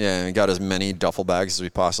one. Yeah, and we got as many duffel bags as we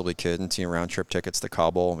possibly could and 2 round trip tickets to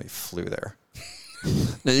Kabul, and we flew there.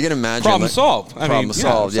 Now you can imagine. Problem solved. Problem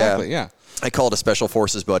solved, exactly, yeah. I called a special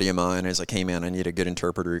forces buddy of mine. I was like, hey, man, I need a good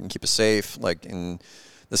interpreter who can keep us safe. Like, and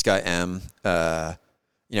this guy, M,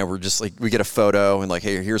 we're just like, we get a photo and like,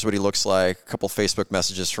 hey, here's what he looks like. A couple Facebook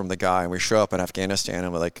messages from the guy. And we show up in Afghanistan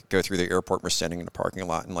and we like go through the airport. We're standing in the parking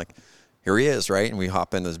lot and like, here he is, right? And we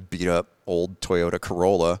hop in this beat up old Toyota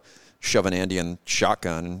Corolla, shoving Andy in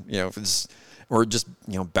shotgun. We're just,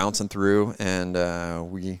 bouncing through,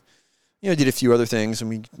 and we, did a few other things, and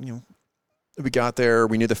we got there.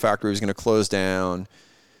 We knew the factory was going to close down.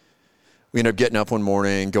 We ended up getting up one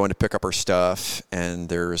morning, going to pick up our stuff, and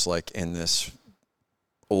there's like in this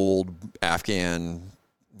old Afghan,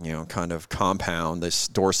 kind of compound, this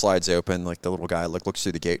door slides open, like the little guy looks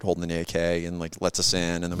through the gate holding an AK and like lets us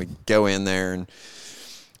in, and then we go in there, and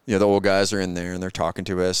the old guys are in there and they're talking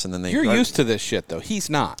to us, and then you're used to this shit though. He's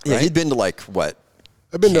not. Yeah, right? He'd been to like what?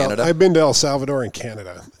 I've been to El Salvador and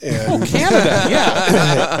Canada. And Canada,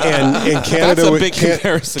 yeah. and Canada, that's a big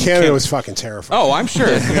comparison. Canada was fucking terrifying. Oh, I'm sure.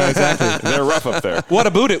 Yeah, exactly. They're rough up there. What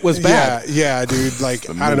about it was bad. Yeah, dude. Like,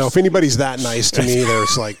 I don't know if anybody's that nice to me.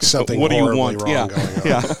 There's like something horribly wrong going on.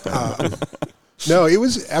 Yeah. No,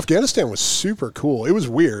 Afghanistan was super cool. It was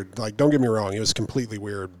weird. Like, don't get me wrong, it was completely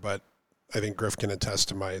weird. But I think Griff can attest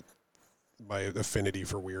to my affinity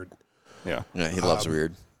for weird. Yeah, he loves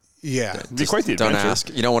weird. Yeah. It'd be quite the adventure. Don't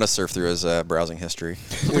ask. You don't want to surf through his browsing history.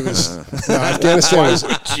 It was Afghanistan was.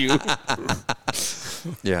 You.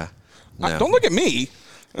 Yeah. No. Don't look at me.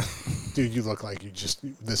 Dude, you look like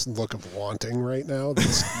this look of wanting right now.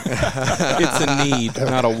 It's a need,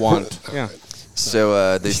 not a want. Yeah.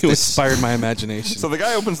 So you inspired my imagination. So the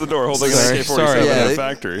guy opens the door holding an AK-47 in the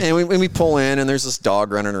factory. And we pull in, and there's this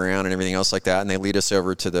dog running around and everything else like that, and they lead us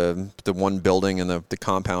over to the one building in the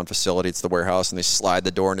compound facility. It's the warehouse, and they slide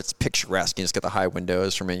the door, and it's picturesque. And it's got the high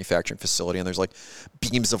windows for manufacturing facility, and there's like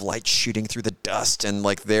beams of light shooting through the dust, and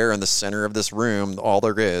like there in the center of this room, all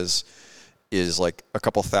there is like a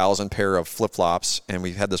couple thousand pair of flip-flops, and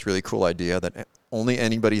we've had this really cool idea that only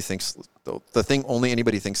anybody thinks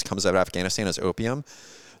comes out of Afghanistan is opium.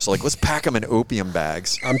 So like, let's pack them in opium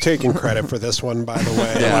bags. I'm taking credit for this one, by the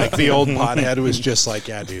way. Yeah. Like the old pothead was just like,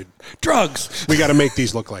 yeah, dude, drugs. We got to make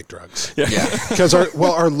these look like drugs. Yeah. Because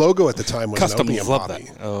our logo at the time was Customs an opium love hobby.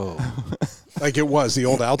 that. Oh. Like it was. The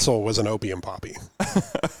old outsole was an opium poppy.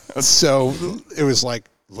 So it was like,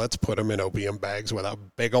 let's put them in opium bags with a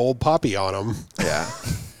big old poppy on them. Yeah.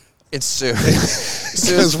 It's so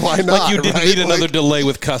Because why not? Like you didn't need another delay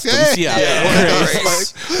with customs. Yeah.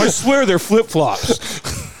 I swear they're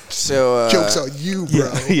flip-flops. So Joke's on you,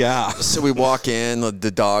 bro. Yeah. So we walk in,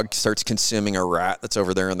 the dog starts consuming a rat that's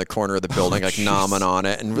over there in the corner of the building, like nomming on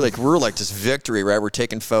it, and we're like just victory, right? We're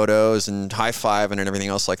taking photos and high-fiving and everything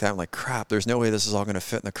else like that. I'm like, crap, there's no way this is all going to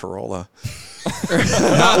fit in the Corolla.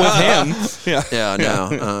 Not with him. Yeah,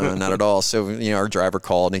 no, not at all. So, our driver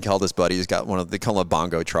called, and he called his buddy. He's got they call them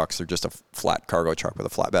bongo trucks. They're just a flat cargo truck with a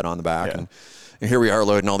flatbed on the back. Yeah. And here we are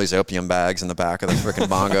loading all these opium bags in the back of the freaking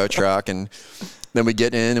bongo truck. And then we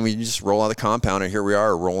get in, and we just roll out of the compound, and here we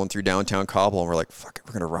are rolling through downtown Cobble, and we're like, fuck it,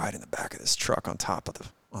 we're going to ride in the back of this truck on top of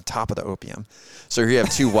the opium. So here you have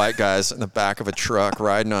two white guys in the back of a truck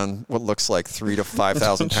riding on what looks like 3,000 to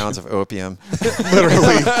 5,000 pounds of opium.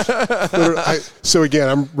 Literally. So again,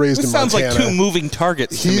 I'm raised This in sounds Montana. like two moving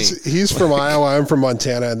targets to me. He's from Iowa. I'm from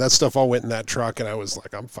Montana, and that stuff all went in that truck, and I was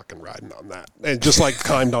like, I'm fucking riding on that, and just like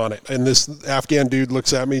climbed on it. And this Afghan dude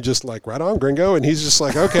looks at me, just like, right on, gringo, and he's just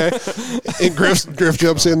like, okay. And Griff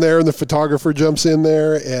jumps in there, and the photographer jumps in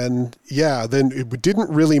there, and yeah, then it didn't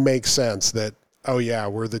really make sense that, oh yeah,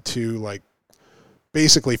 we're the two like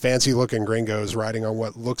basically fancy looking gringos riding on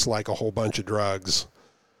what looks like a whole bunch of drugs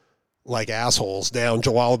like assholes down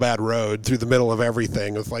Jalalabad Road through the middle of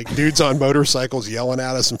everything with like dudes on motorcycles yelling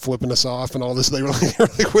at us and flipping us off and all this. They were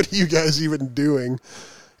like, what are you guys even doing?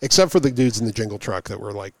 Except for the dudes in the jingle truck that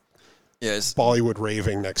were like Bollywood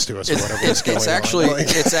raving next to us or whatever. It's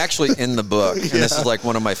actually in the book. And this is like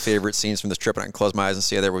one of my favorite scenes from this trip. And I can close my eyes and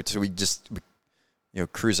see it there. So we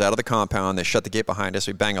cruise out of the compound. They shut the gate behind us.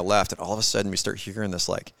 We bang a left, and all of a sudden we start hearing this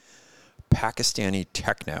like Pakistani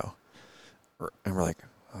techno, and we're like,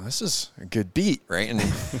 "Oh, this is a good beat, right?" And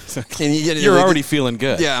You're already feeling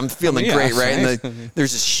good. Yeah, I'm feeling great, right? Nice. And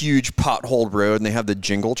there's this huge potholed road, and they have the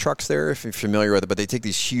jingle trucks there, if you're familiar with it. But they take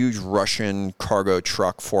these huge Russian cargo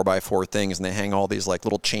truck 4x4 things, and they hang all these like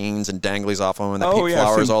little chains and danglies off them, and they paint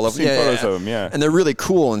flowers all over. Photos of them, yeah. And they're really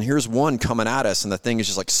cool. And here's one coming at us, and the thing is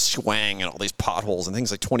just like swang and all these potholes, and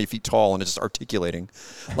things like 20 feet tall, and it's just articulating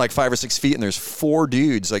like 5 or 6 feet. And there's 4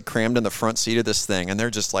 dudes like crammed in the front seat of this thing, and they're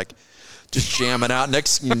just jamming out.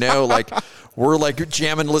 Next thing you know, like we're like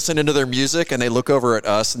jamming, listening to their music, and they look over at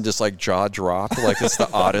us and just like jaw dropped, like it's the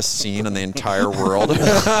oddest scene in the entire world. The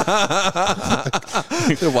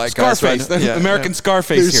white Scarface, guys, American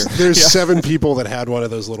Scarface here. There's 7 people that had one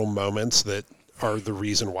of those little moments that are the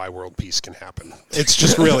reason why world peace can happen. It's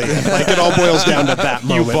just really like it all boils down to that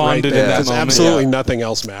moment. You bonded right in that because moment. absolutely nothing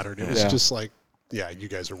else mattered. It was Yeah. just like, yeah, you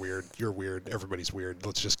guys are weird. You're weird. Everybody's weird.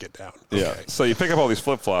 Let's just get down. Yeah. Okay. So you pick up all these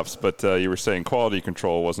flip-flops, but you were saying quality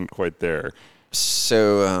control wasn't quite there.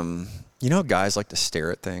 So, guys like to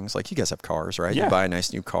stare at things. Like you guys have cars, right? Yeah. You buy a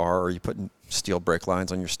nice new car, or you put steel brake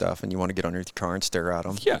lines on your stuff, and you want to get underneath your car and stare at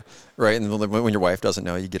them. Yeah. Right. And when your wife doesn't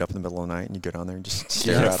know, you get up in the middle of the night and you go down there and just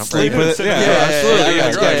stare at them. Sleep with it.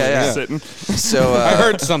 Yeah. Sitting. So I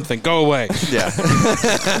heard something. Go away. Yeah.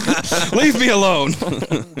 Leave me alone.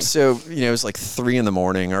 So, it was like 3 a.m.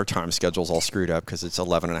 Our time schedule's all screwed up because it's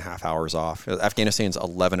 11 and a half hours off. Afghanistan's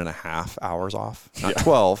 11 and a half hours off. Not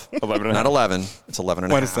 12. 11 and a not half. 11. It's 11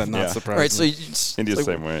 and a Why half. does that not Yeah. surprise Right. So me? India's the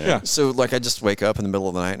same way. Yeah. So, like, I just wake up in the middle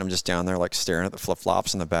of the night and I'm just down there, like, staring at the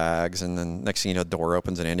flip-flops and the bags. And then next thing you know, the door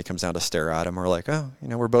opens and Andy comes down to stare at him. We're like, oh,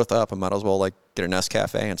 we're both up. I might as well, like, get a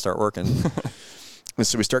Nescafe and start working. And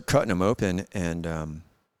so we start cutting them open, and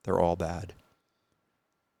they're all bad.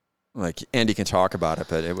 Like, Andy can talk about it,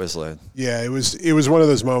 but it was like... Yeah, it was one of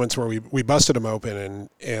those moments where we busted them open,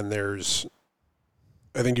 and there's...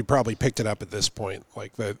 I think you probably picked it up at this point.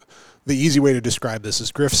 Like, the easy way to describe this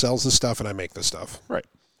is Griff sells the stuff and I make the stuff. Right.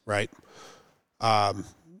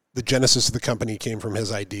 The genesis of the company came from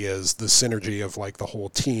his ideas, the synergy of like the whole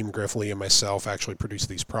team, Griff, Lee, and myself actually produce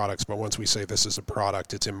these products. But once we say this is a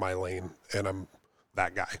product, it's in my lane, and I'm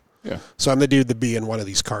that guy. Yeah. So I'm the dude to be in one of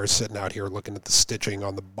these cars sitting out here looking at the stitching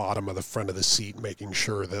on the bottom of the front of the seat, making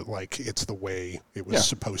sure that like it's the way it was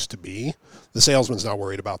supposed to be. The salesman's not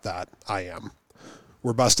worried about that. I am.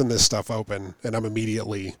 We're busting this stuff open, and I'm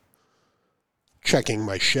immediately checking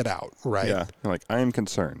my shit out, right? Yeah. Like, I am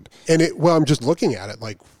concerned. And I'm just looking at it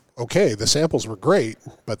like, okay, the samples were great,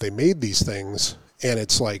 but they made these things, and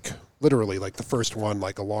it's like literally like the first one,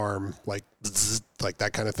 like alarm, like zzz, like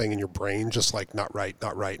that kind of thing in your brain, just like not right,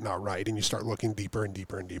 and you start looking deeper and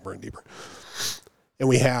deeper and deeper and deeper. And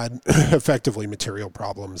we had effectively material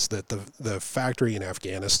problems that the factory in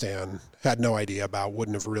Afghanistan had no idea about,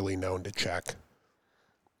 wouldn't have really known to check.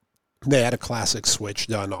 they had a classic switch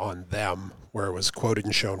done on them where it was quoted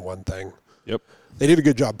and shown one thing. Yep. They did a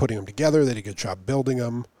good job putting them together. They did a good job building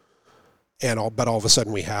them. But all of a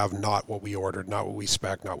sudden we have not what we ordered, not what we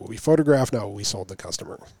spec'd, not what we photographed, not what we sold the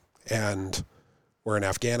customer. And we're in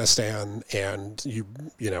Afghanistan, and you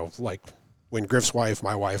know, like when Griff's wife,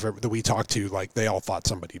 my wife, that we talked to, like they all thought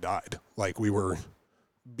somebody died. Like we were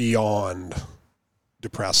beyond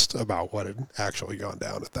depressed about what had actually gone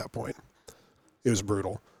down at that point. It was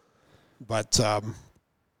brutal. But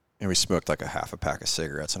and we smoked like a half a pack of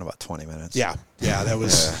cigarettes in about 20 minutes. yeah, that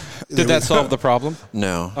was. Did that solve the problem?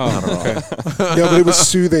 No, Oh, not at all. okay. No, but it was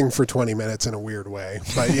soothing for 20 minutes in a weird way.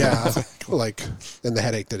 But yeah, like, and the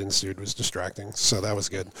headache that ensued was distracting. So that was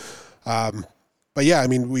good. But yeah, I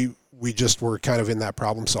mean, we just were kind of in that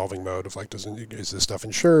problem solving mode of like, is this stuff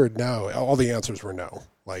insured? No. All the answers were no.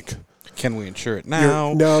 Like, can we insure it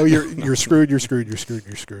now? You're screwed, you're screwed, you're screwed,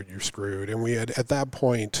 you're screwed, you're screwed. And we had at that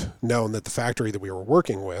point known that the factory that we were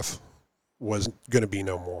working with was going to be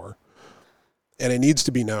no more. And it needs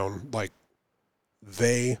to be known, like,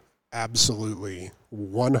 they absolutely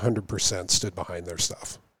 100% stood behind their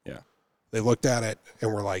stuff. Yeah. They looked at it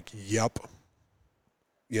and were like, yep,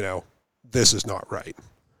 you know, this is not right.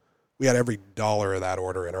 We had every dollar of that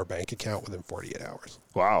order in our bank account within 48 hours.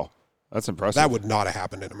 Wow. That's impressive. That would not have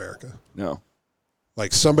happened in America. No.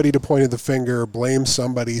 Like somebody to pointed the finger, blame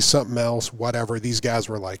somebody, something else, whatever. These guys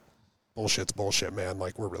were like, bullshit's bullshit, man.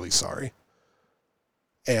 Like, we're really sorry.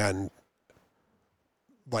 And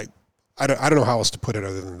like, I don't know how else to put it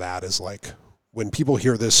other than that is like, when people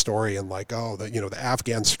hear this story and like, oh, the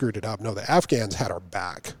Afghans screwed it up. No, the Afghans had our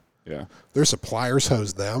back. Yeah. Their suppliers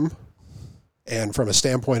hosed them. And from a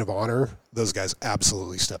standpoint of honor, those guys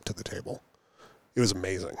absolutely stepped to the table. It was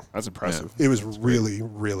amazing. That's impressive. It was really,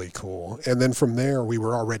 really cool. And then from there, we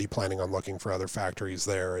were already planning on looking for other factories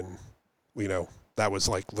there. And, you know, that was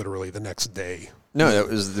like literally the next day. No, it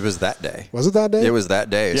was that day. Was it that day? It was that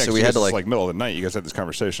day. Yeah, so we had to like middle of the night. You guys had this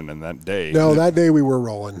conversation, and that day. No, that day we were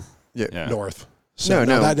rolling Yeah. north. So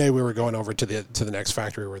No. that day we were going over to the next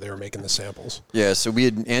factory where they were making the samples. Yeah, so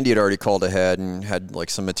Andy had already called ahead and had like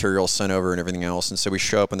some material sent over and everything else. And so we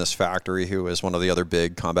show up in this factory, who was one of the other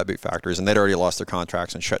big combat boot factories, and they'd already lost their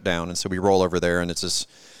contracts and shut down. And so we roll over there, and it's this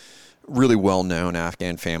really well-known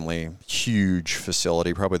Afghan family, huge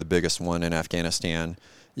facility, probably the biggest one in Afghanistan.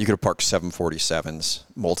 You could have parked 747s,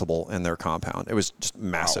 multiple, in their compound. It was just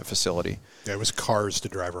massive facility. Yeah, it was cars to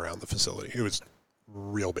drive around the facility. It was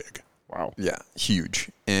real big. Wow. Yeah, huge.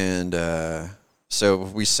 And so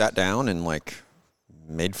we sat down and like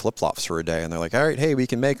made flip-flops for a day. And they're like, all right, hey, we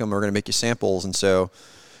can make them. We're going to make you samples. And so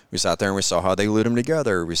we sat there and we saw how they glued them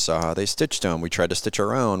together. We saw how they stitched them. We tried to stitch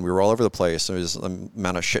our own. We were all over the place. There was an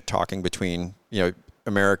amount of shit talking between,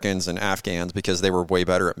 Americans and Afghans because they were way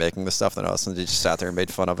better at making the stuff than us. And they just sat there and made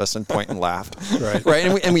fun of us and point and laughed.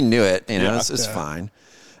 Right. And we knew it, it's fine.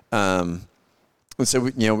 And so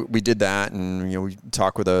we did that, and we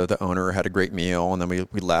talked with the owner, had a great meal, and then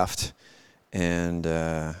we left. And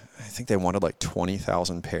I think they wanted like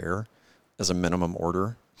 20,000 pair as a minimum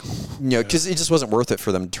order, because it just wasn't worth it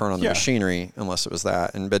for them to turn on the machinery unless it was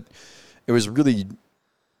that. But it was really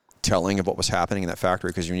telling of what was happening in that factory,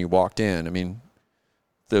 because when you walked in, I mean,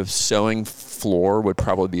 the sewing floor would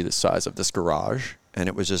probably be the size of this garage, and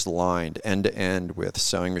it was just lined end to end with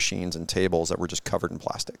sewing machines and tables that were just covered in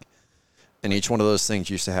plastic. And each one of those things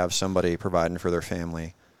used to have somebody providing for their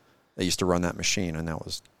family that used to run that machine, and that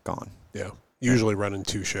was gone. Yeah, usually running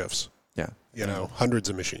 2 shifts. Yeah. Hundreds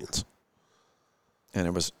of machines. And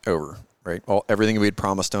it was over, right? Everything we had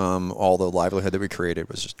promised them, all the livelihood that we created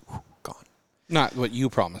was just gone. Not what you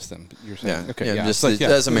promised them. But you're saying, just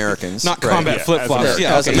as Americans, not combat flip flops.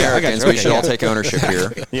 As Americans, we should all take ownership here.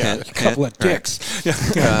 Couple of dicks.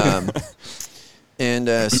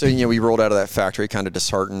 So we rolled out of that factory, kind of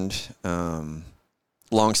disheartened.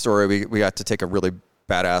 Long story, we got to take a really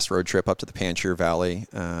badass road trip up to the Panjshir Valley.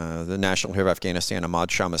 The National Hero of Afghanistan, Ahmad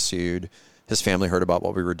Shah Massoud, his family heard about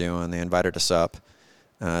what we were doing. They invited us up.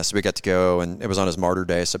 So we got to go, and it was on his martyr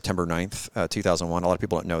day, September 9th, 2001. A lot of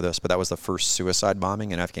people don't know this, but that was the first suicide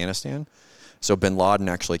bombing in Afghanistan. So bin Laden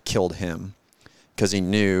actually killed him because he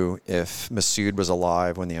knew if Massoud was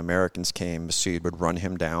alive when the Americans came, Massoud would run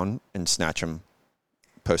him down and snatch him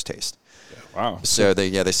post-haste. Wow. So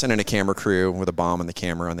they sent in a camera crew with a bomb on the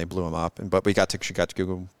camera, and they blew him up. But we got to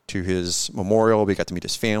go to his memorial. We got to meet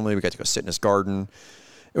his family. We got to go sit in his garden.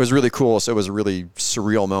 It was really cool. So it was a really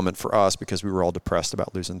surreal moment for us because we were all depressed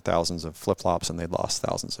about losing thousands of flip-flops, and they'd lost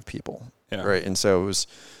thousands of people. Yeah. Right. And so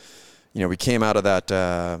we came out of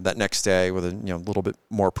that next day with a little bit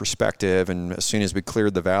more perspective. And as soon as we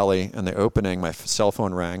cleared the valley and the opening, my cell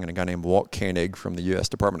phone rang, and a guy named Walt Koenig from the U.S.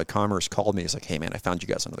 Department of Commerce called me. He's like, "Hey, man, I found you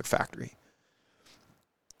guys another factory."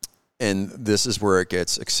 And this is where it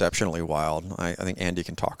gets exceptionally wild. I think Andy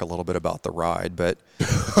can talk a little bit about the ride, but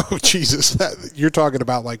oh Jesus, you're talking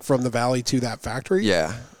about like from the valley to that factory?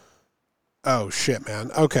 Yeah. Oh shit, man.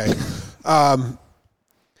 Okay.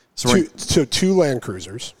 So two Land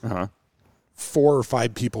Cruisers, Uh-huh. 4 or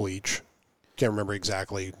 5 people each. Can't remember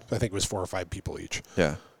exactly. I think it was 4 or 5 people each.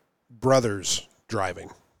 Yeah. Brothers driving,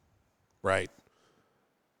 right?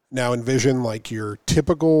 Now envision like your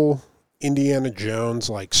typical Indiana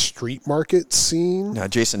Jones like street market scene. No,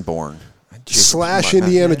 Jason Bourne. /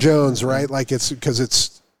 Indiana Jones, right? Like it's because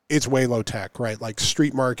it's way low tech, right? Like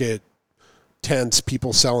street market tents,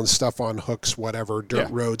 people selling stuff on hooks, whatever,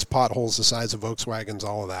 dirt roads, potholes the size of Volkswagens,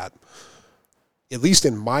 all of that. At least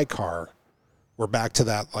in my car, we're back to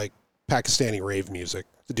that like Pakistani rave music.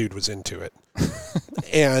 The dude was into it.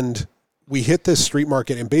 And we hit this street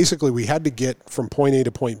market, and basically we had to get from point A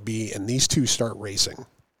to point B, and these two start racing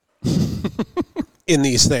in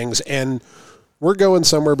these things. And we're going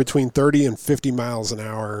somewhere between 30 and 50 miles an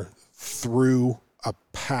hour through a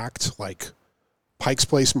packed, like, Pike's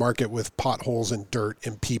Place market with potholes and dirt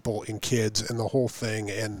and people and kids and the whole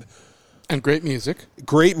thing. And great music.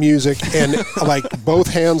 Great music. And, like,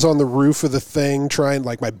 both hands on the roof of the thing, trying,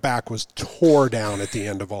 like, my back was tore down at the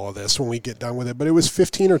end of all of this when we get done with it. But it was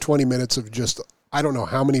 15 or 20 minutes of just, I don't know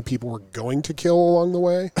how many people we're going to kill along the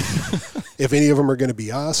way, if any of them are going to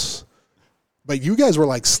be us. But you guys were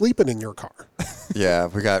like sleeping in your car. Yeah,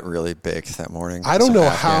 we got really baked that morning. I don't know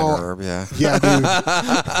how. Herb, yeah, dude.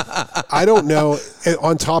 I don't know. And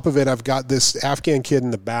on top of it, I've got this Afghan kid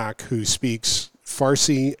in the back who speaks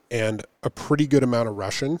Farsi and a pretty good amount of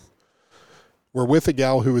Russian. We're with a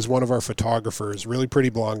gal who is one of our photographers, really pretty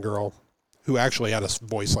blonde girl, who actually had a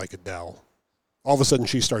voice like Adele. All of a sudden,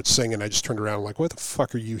 she starts singing. I just turned around like, what the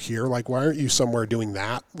fuck are you here? Like, why aren't you somewhere doing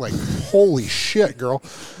that? Like, holy shit, girl.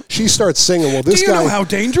 She starts singing. Well, this guy. Do you know how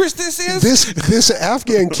dangerous this is? This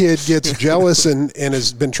Afghan kid gets jealous and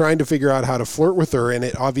has been trying to figure out how to flirt with her. And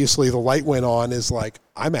it obviously, the light went on, is like,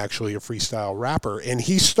 I'm actually a freestyle rapper. And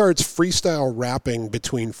he starts freestyle rapping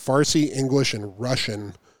between Farsi, English, and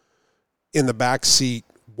Russian in the back seat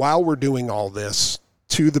while we're doing all this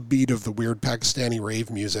to the beat of the weird Pakistani rave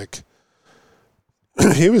music.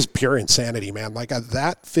 It was pure insanity, man. Like at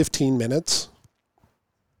that 15 minutes,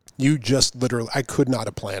 you just literally, I could not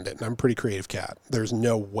have planned it. And I'm a pretty creative cat. There's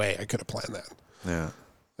no way I could have planned that. Yeah.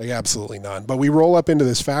 Like absolutely none. But we roll up into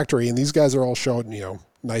this factory and these guys are all showing,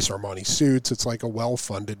 nice Armani suits. It's like a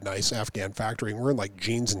well-funded, nice Afghan factory. And we're in like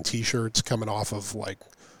jeans and t-shirts coming off of like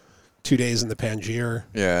 2 days in the Panjshir.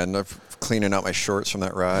 Yeah, and I'm cleaning out my shorts from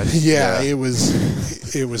that ride. Yeah. It was,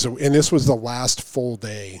 and this was the last full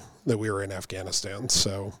day that we were in Afghanistan.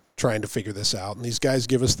 So trying to figure this out. And these guys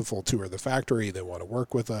give us the full tour of the factory. They want to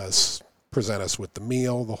work with us, present us with the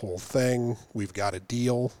meal, the whole thing. We've got a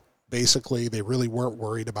deal. Basically, they really weren't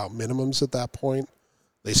worried about minimums at that point.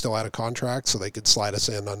 They still had a contract, so they could slide us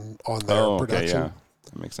in on their production. Yeah.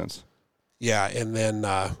 That makes sense. Yeah, and then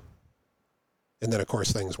of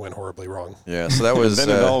course things went horribly wrong. Yeah, so that was.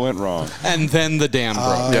 And then it all went wrong. And then the dam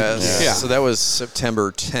broke. Yeah. So that was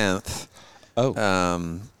September 10th.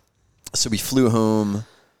 Oh. So we flew home,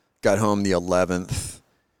 got home the 11th,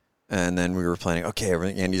 and then we were planning, okay,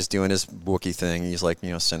 Andy's doing his Wookiee thing. He's like,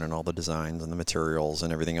 sending all the designs and the materials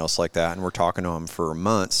and everything else like that. And we're talking to him for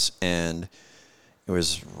months, and it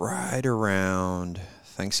was right around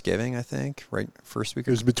Thanksgiving, I think, right? First week.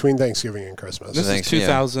 It was between Thanksgiving and Christmas. This is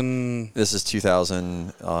 2000. Yeah. This is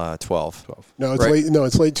 2012. No, it's late. No,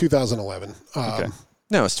 it's late 2011. Okay.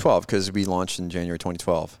 No, it's 12 because we launched in January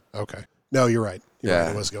 2012. Okay. No, you're right. Yeah.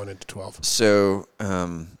 Right. It was going into 12. So,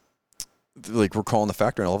 like, we're calling the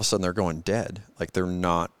factory, and all of a sudden they're going dead. Like, they're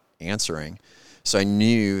not answering. So I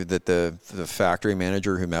knew that the factory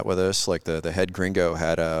manager who met with us, like the head gringo,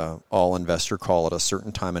 had a all-investor call at a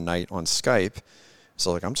certain time of night on Skype.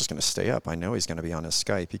 So, like, I'm just going to stay up. I know he's going to be on his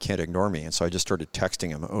Skype. He can't ignore me. And so I just started texting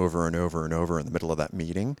him over and over and over in the middle of that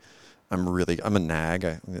meeting. I'm a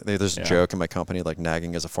nag. There's a joke in my company, like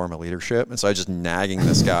nagging is a form of leadership. And so I just nagging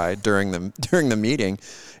this guy during the meeting.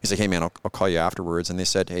 He's like, hey, man, I'll call you afterwards. And they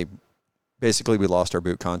said, hey, basically we lost our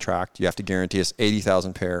boot contract. You have to guarantee us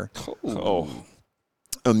 80,000 pair. Oh.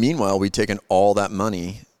 Meanwhile, we'd taken all that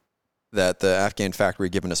money that the Afghan factory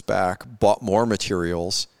had given us back, bought more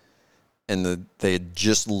materials, and they had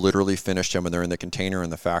just literally finished them, and they're in the container in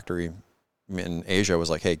the factory in Asia. Was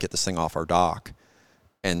like, hey, get this thing off our dock.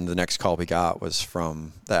 And the next call we got was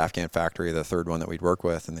from the Afghan factory, the third one that we'd work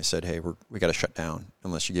with, and they said, hey, we got to shut down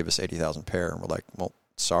unless you give us 80,000 pair. And we're like, well,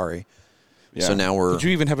 sorry. Yeah. So now we're... Did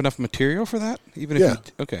you even have enough material for that? Even yeah.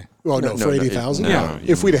 if okay. Well, no, for 80,000? No.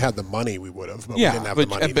 If we'd have had the money, we would have, but we didn't have the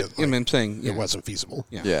money. But I'm saying... It wasn't feasible.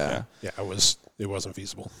 Yeah, it wasn't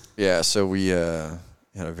feasible. Yeah, so we had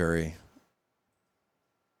a very,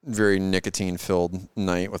 very nicotine-filled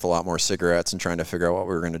night with a lot more cigarettes and trying to figure out what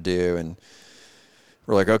we were going to do. And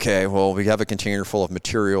we're like, okay, well, we have a container full of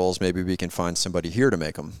materials. Maybe we can find somebody here to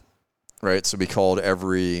make them, right? So we called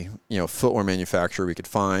every, footwear manufacturer we could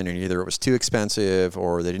find, and either it was too expensive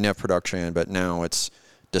or they didn't have production. But now it's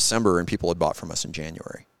December, and people had bought from us in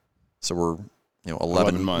January. So we're,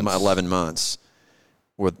 11 months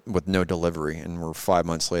with no delivery, and we're 5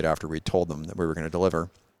 months late after we told them that we were going to deliver.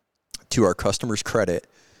 To our customers' credit,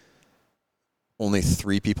 only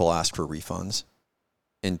 3 people asked for refunds,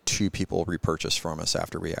 and 2 people repurchased from us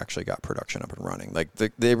after we actually got production up and running. Like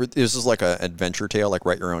this is like an adventure tale, like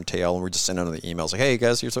write your own tale, and we're just sending out the emails like, "Hey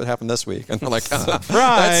guys, here's what happened this week," and they're like,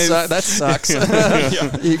 "Surprise! That sucks.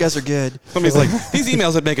 You guys are good." Somebody's like, "These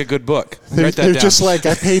emails would make a good book." They're just like,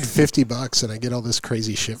 "I paid $50 and I get all this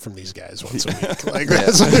crazy shit from these guys once a week." Like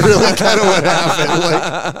that's really kind of what happened.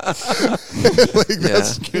 Like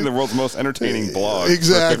that's the world's most entertaining blog.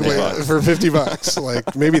 Exactly for $50.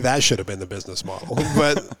 Like maybe that should have been the business model,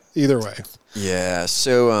 but either way. Yeah.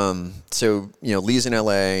 So Lee's in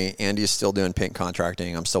LA. Andy's still doing paint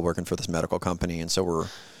contracting. I'm still working for this medical company. And so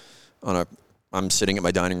I'm sitting at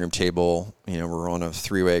my dining room table. We're on a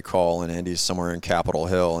 3-way call, and Andy's somewhere in Capitol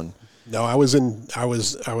Hill. And no, I was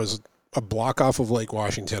a block off of Lake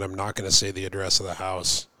Washington. I'm not going to say the address of the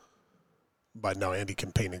house, but no, Andy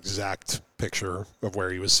can paint an exact picture of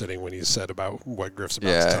where he was sitting when he said about what Griff's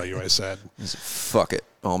about to tell you I said. He said, fuck it.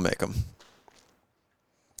 I'll make them.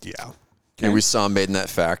 Yeah. And we saw him made in that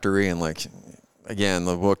factory, and again,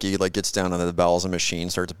 the Wookiee gets down to the bells of the machine,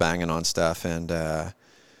 starts banging on stuff, and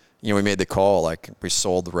we made the call. We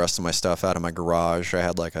sold the rest of my stuff out of my garage. I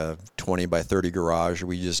had a 20 by 30 garage.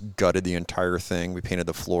 We just gutted the entire thing. We painted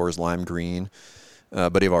the floors lime green.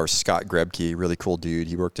 Buddy of ours, Scott Grebke, really cool dude.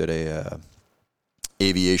 He worked at a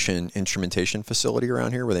aviation instrumentation facility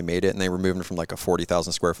around here where they made it, and they were moving from a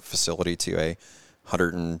 40,000 square foot facility to a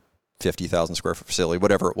 150,000 square foot facility,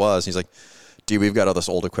 whatever it was. And he's like, dude, we've got all this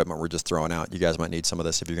old equipment we're just throwing out. You guys might need some of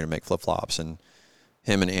this if you're going to make flip-flops. And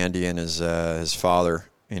him and Andy and his father,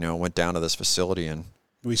 went down to this facility, and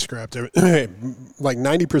we scrapped everything.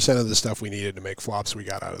 90% of the stuff we needed to make flops we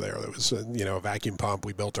got out of there. There was a vacuum pump.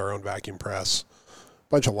 We built our own vacuum press, a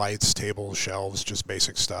bunch of lights, tables, shelves, just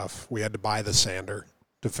basic stuff. We had to buy the sander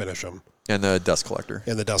to finish them. And the dust collector.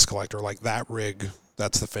 That rig,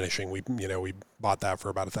 that's the finishing. We bought that for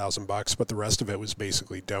about $1,000, but the rest of it was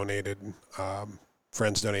basically donated.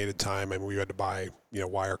 Friends donated time, and we had to buy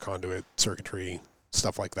wire conduit, circuitry,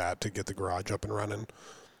 stuff like that to get the garage up and running.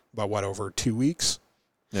 But over 2 weeks?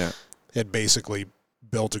 Yeah. Had basically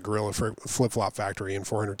built a gorilla flip-flop factory in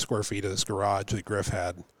 400 square feet of this garage that Griff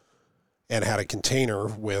had, and had a container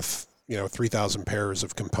with 3,000 pairs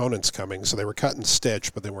of components coming. So they were cut and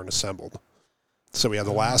stitched, but they weren't assembled. So we had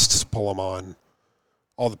the lasts to pull them on,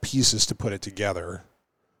 all the pieces to put it together.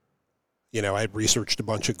 I had researched a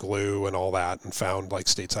bunch of glue and all that, and found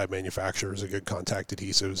stateside manufacturers of good contact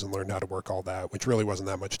adhesives and learned how to work all that, which really wasn't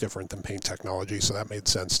that much different than paint technology. So that made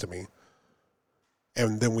sense to me.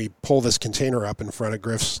 And then we pull this container up in front of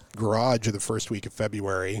Griff's garage the first week of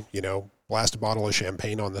February, blast a bottle of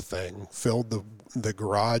champagne on the thing, filled the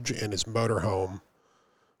garage and his motorhome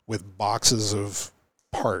with boxes of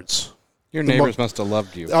parts. Your neighbors must have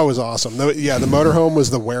loved you. Oh, it was awesome. The motorhome was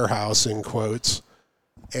the warehouse, in quotes.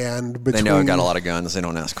 And they know I got a lot of guns. They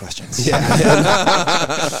don't ask questions.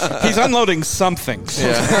 Yeah. He's unloading something. So.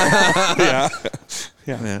 Yeah.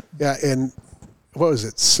 And what was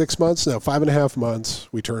it? 6 months? No, 5.5 months.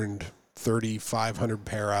 We turned 3,500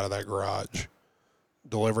 pair out of that garage,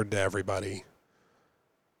 delivered to everybody,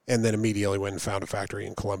 and then immediately went and found a factory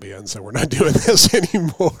in Columbia and said, we're not doing this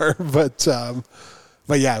anymore. But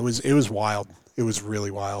yeah, it was wild. It was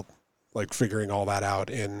really wild, figuring all that out,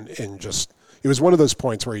 and just, it was one of those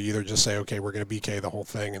points where you either just say, okay, we're going to BK the whole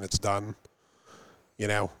thing and it's done.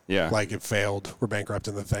 Yeah. It failed, we're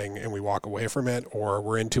bankrupting the thing and we walk away from it, or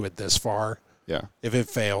we're into it this far. Yeah. If it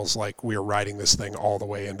fails, we're riding this thing all the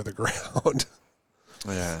way into the ground.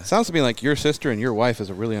 Yeah. Sounds to me like your sister and your wife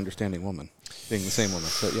is a really understanding woman, being the same woman.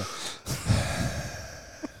 But yeah.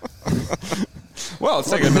 Well, let's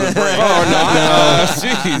take a minute break.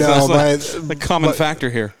 Jeez, No, that's the common factor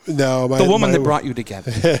here. No, The woman that brought you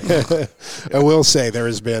together. I will say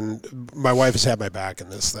my wife has had my back in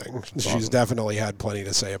this thing. She's definitely had plenty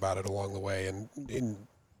to say about it along the way, and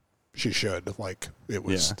she should. Like, it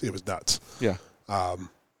was nuts. Yeah.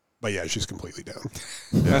 But yeah, she's completely down.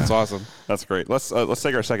 That's awesome. That's great. Let's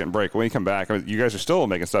take our second break. When we come back, you guys are still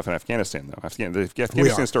making stuff in Afghanistan, though. The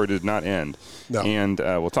Afghanistan story did not end. No. And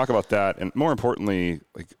we'll talk about that. And more importantly,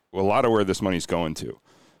 like a lot of where this money's going to,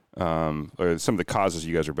 or some of the causes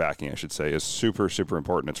you guys are backing, I should say, is super, super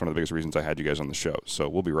important. It's one of the biggest reasons I had you guys on the show. So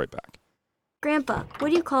we'll be right back. Grandpa, what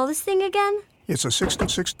do you call this thing again? It's a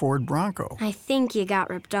 66 Ford Bronco. I think you got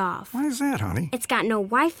ripped off. Why is that, honey? It's got no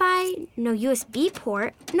Wi-Fi, no USB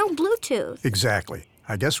port, no Bluetooth. Exactly.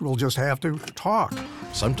 I guess we'll just have to talk.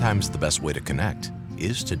 Sometimes the best way to connect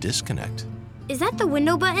is to disconnect. Is that the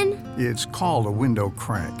window button? It's called a window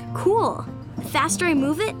crank. Cool. The faster I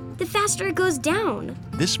move it, the faster it goes down.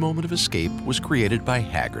 This moment of escape was created by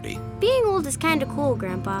Haggerty Being old is kind of cool,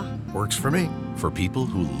 Grandpa. Works for me. for people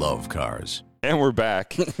who love cars. And we're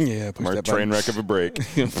back. Yeah, push From our that train button. wreck of a break.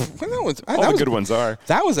 All the good ones are.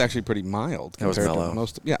 That was actually pretty mild. That was compared to mellow.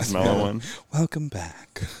 Most, yes, Mellow one. Welcome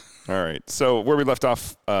back. All right. So where we left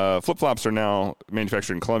off, flip-flops are now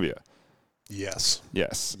manufactured in Colombia. Yes,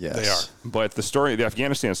 Yes. Yes. they are. But the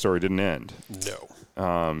Afghanistan story didn't end.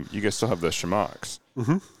 No. You guys still have the Shamaks.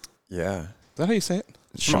 Yeah. Is that how you say it?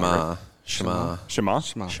 Shema. Shema. Shema?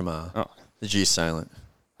 Shema. Oh, The G silent.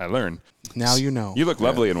 I learned. Now you know. You look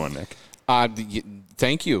lovely in one, Nick.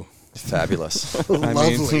 Thank you. Fabulous.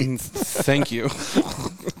 Lovely. Thank you.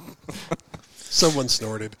 Someone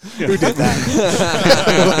snorted. Who did that?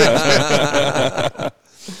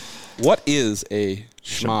 What is a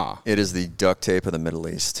shema? It is the duct tape of the Middle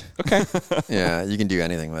East. Okay. Yeah, you can do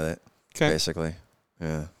anything with it, Okay. basically.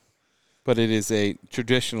 Yeah. But it is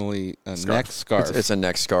traditionally a neck scarf. It's a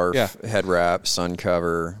neck scarf, Yeah. head wrap, sun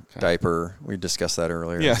cover, diaper. We discussed that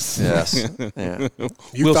earlier. Yes. Yes. Yeah.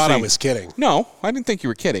 You We'll thought I see. was kidding. No, I didn't think you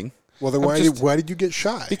were kidding. Well, then why did you get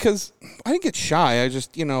shy? Because I didn't get shy. I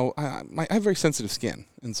just, I have very sensitive skin,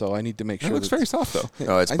 and so I need to make It sure looks very soft, though.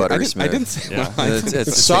 Oh, it's I buttery didn't- smooth. I didn't say Yeah. well, It's It's to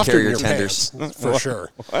take softer care than of your your tenders. pants, for sure.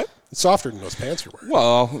 What? It's softer than those pants you're wearing.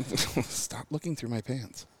 Well, stop looking through my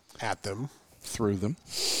pants. At them. Through them.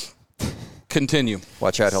 Continue.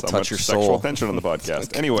 Watch out, he'll So touch much your sexual soul. tension on the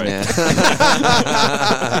podcast. Anyway, Yeah.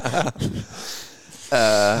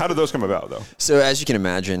 how did those come about, though? So as you can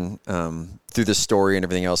imagine, through the story and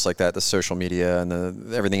everything else like that, the social media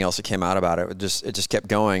and everything else that came out about it just kept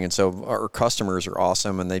going. And so our customers are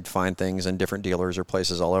awesome, and they'd find things in different dealers or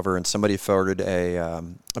places all over. And somebody forwarded a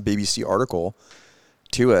BBC article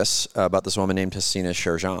to us about this woman named Hassina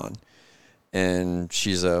Sherjan. And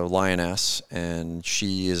she's a lioness, and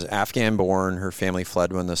she is Afghan-born. Her family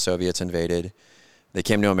fled when the Soviets invaded. They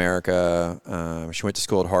came to America. She went to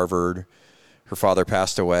school at Harvard. Her father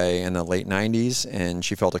passed away in the late 90s, and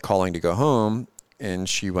she felt a calling to go home. And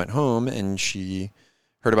she went home, and she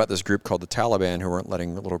heard about this group called the Taliban who weren't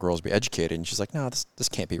letting little girls be educated. And she's like, no, this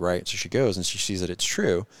can't be right. So she goes, and she sees that it's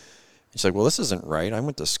true. And she's like, well, this isn't right. I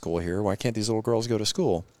went to school here. Why can't these little girls go to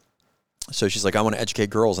school? So she's like, I want to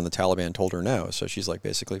educate girls, and the Taliban told her no. So she's like,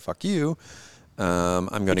 basically, fuck you. I'm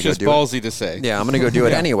going to Which go is do it. ballsy to say. Yeah, I'm going to go do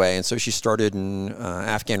it anyway. And so she started in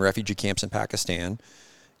Afghan refugee camps in Pakistan,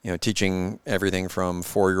 teaching everything from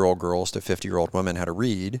 4-year-old girls to 50-year-old women how to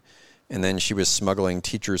read. And then she was smuggling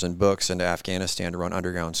teachers and books into Afghanistan to run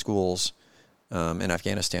underground schools in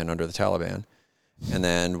Afghanistan under the Taliban. And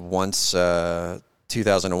then once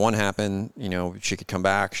 2001 happened, she could come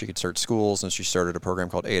back, she could start schools, and she started a program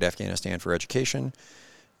called Aid Afghanistan for Education.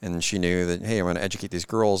 And she knew that, hey, I'm going to educate these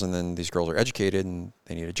girls, and then these girls are educated and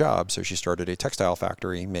they need a job. So she started a textile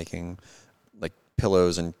factory making like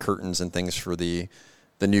pillows and curtains and things for the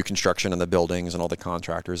new construction and the buildings and all the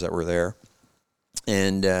contractors that were there.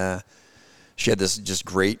 And she had this just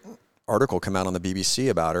great article come out on the BBC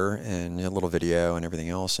about her, and a little video and everything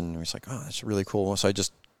else. And I was like, oh, that's really cool. So I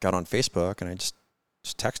just got on Facebook and I just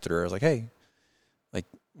texted her. I was like, hey,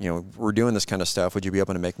 we're doing this kind of stuff. Would you be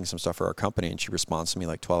open to making some stuff for our company? And she responds to me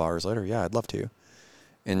like 12 hours later, yeah, I'd love to.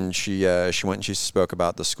 And she went and she spoke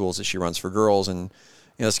about the schools that she runs for girls. And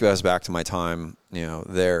this goes back to my time,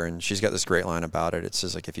 there. And she's got this great line about it. It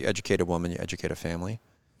says, like, if you educate a woman, you educate a family.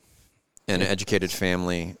 And an educated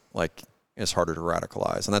family, is harder to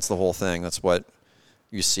radicalize. And that's the whole thing. That's what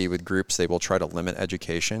you see with groups. They will try to limit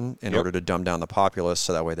education in order to dumb down the populace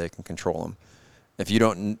so that way they can control them. If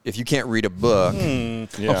you can't read a book, or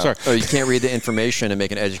you can't read the information and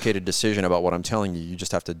make an educated decision about what I'm telling you, you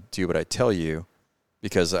just have to do what I tell you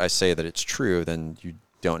because I say that it's true, then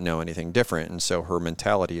don't know anything different. And so her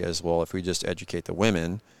mentality is, well, if we just educate the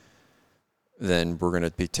women, then we're going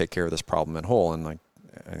to take care of this problem in whole. And like,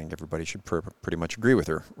 I think everybody should pretty much agree with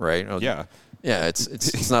her, right? Yeah. Yeah,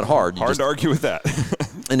 it's not hard. Hard to argue with that.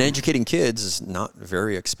 And educating kids is not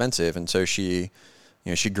very expensive. And so she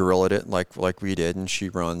guerrillaed it like we did, and she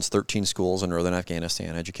runs 13 schools in northern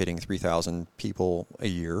Afghanistan, educating 3,000 people a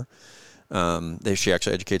year. She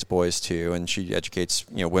actually educates boys too, and she educates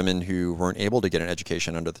women who weren't able to get an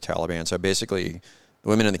education under the Taliban. So basically, the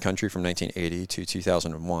women in the country from 1980 to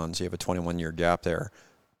 2001, so you have a 21-year gap there,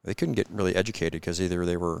 they couldn't get really educated because either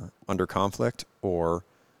they were under conflict or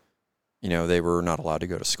they were not allowed to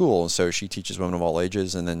go to school. And so she teaches women of all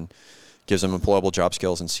ages and then gives them employable job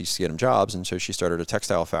skills and seeks to get them jobs. And so she started a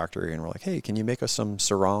textile factory, and we're like, hey, can you make us some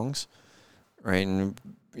sarongs? Right? And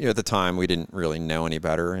at the time, we didn't really know any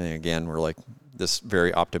better. And again, we're like this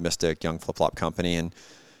very optimistic young flip-flop company. And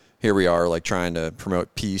here we are like trying to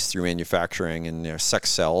promote peace through manufacturing, and sex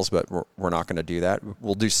sells, but we're not going to do that.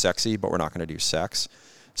 We'll do sexy, but we're not going to do sex.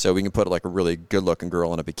 So we can put like a really good-looking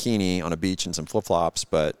girl in a bikini on a beach and some flip-flops,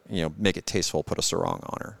 but make it tasteful. Put a sarong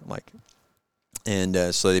on her,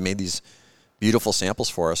 so they made these beautiful samples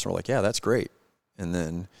for us, and we're like, yeah, that's great. And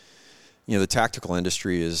then, the tactical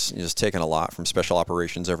industry is taken a lot from special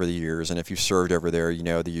operations over the years. And if you've served over there,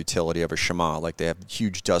 the utility of a Shema. Like they have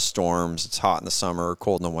huge dust storms. It's hot in the summer,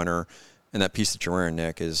 cold in the winter, and that piece that you're wearing,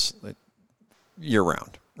 Nick, is like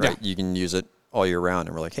year-round, right? Yeah. You can use it all year round.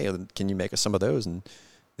 And we're like, hey, can you make us some of those? And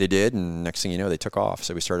they did, and next thing you know, they took off.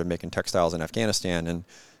 So we started making textiles in Afghanistan, and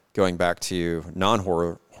going back to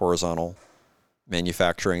non-horizontal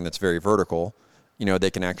manufacturing that's very vertical, they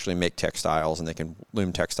can actually make textiles, and they can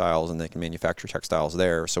loom textiles, and they can manufacture textiles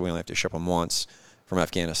there. So we only have to ship them once from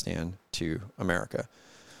Afghanistan to America.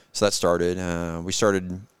 So that started. We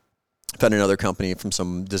found another company from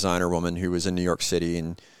some designer woman who was in New York City,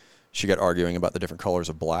 and she got arguing about the different colors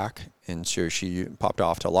of black. And so she popped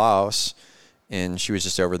off to Laos, and she was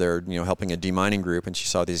just over there, helping a demining group, and she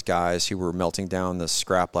saw these guys who were melting down the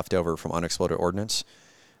scrap left over from unexploded ordnance.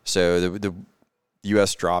 So the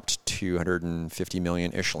U.S. dropped 250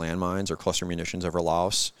 million-ish landmines or cluster munitions over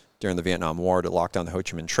Laos during the Vietnam War to lock down the Ho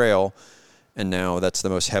Chi Minh Trail, and now that's the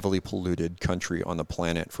most heavily polluted country on the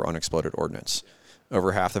planet for unexploded ordnance.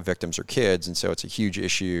 Over half the victims are kids, and so it's a huge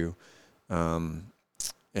issue, and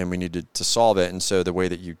we needed to solve it. And so the way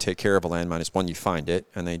that you take care of a landmine is, one, you find it,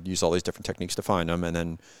 and they use all these different techniques to find them, and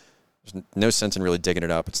then there's no sense in really digging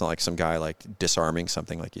it up. It's not like some guy like disarming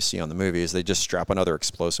something like you see on the movies. They just strap another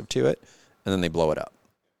explosive to it, and then they blow it up.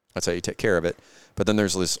 That's how you take care of it. But then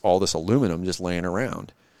there's all this aluminum just laying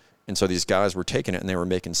around. And so these guys were taking it, and they were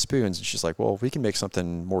making spoons. And she's like, well, if we can make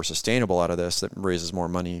something more sustainable out of this that raises more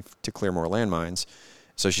money to clear more landmines.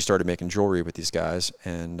 So she started making jewelry with these guys.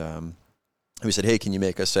 And we said, hey, can you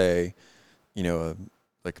make us just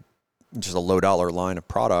a low-dollar line of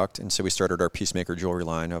product? And so we started our Peacemaker jewelry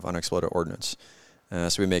line of unexploded ordnance.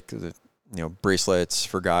 So we make the bracelets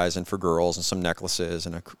for guys and for girls, and some necklaces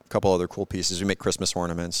and a couple other cool pieces. We make Christmas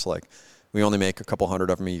ornaments. Like, we only make a couple hundred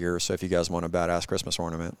of them a year. So if you guys want a badass Christmas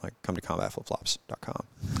ornament, come to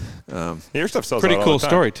combatflipflops.com. Your stuff sells pretty out cool all the time.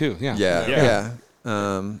 story too. Yeah. Yeah.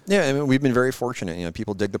 I mean, we've been very fortunate.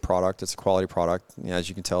 People dig the product. It's a quality product. As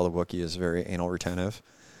you can tell, the Wookiee is very anal retentive.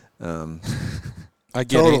 I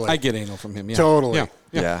get anal from him. Yeah. Totally.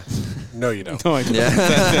 Yeah. No, you don't. No, I don't.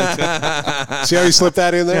 Yeah. See how he slipped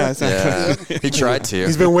that in there? Yeah, He tried to.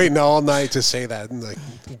 He's been waiting all night to say that and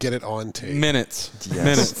get it on tape. Minutes.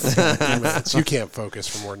 Yes. Minutes. You can't focus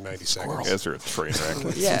for more than 90 seconds. Yes, you're a train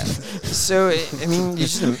wreck. Yeah. So, I mean,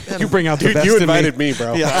 You bring out the Dude, best you in invited me,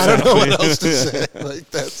 bro. Yeah, I don't know what else to say.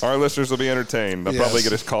 That's Our listeners will be entertained. They'll probably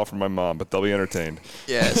get a call from my mom, but they'll be entertained.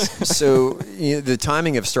 Yes. So the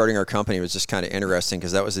timing of starting our company was just kind of interesting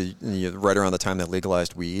because that was right around the time they legalized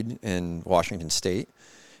weed in Washington State.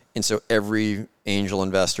 And so every angel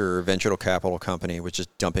investor, venture capital company was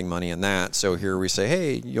just dumping money in that. So here we say,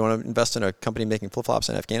 hey, you want to invest in a company making flip-flops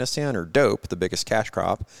in Afghanistan or dope, the biggest cash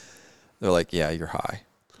crop? They're like, yeah, you're high.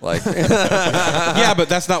 Yeah, but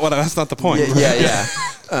that's not the point. Yeah.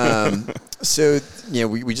 So,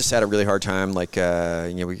 we just had a really hard time.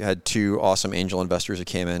 We had two awesome angel investors who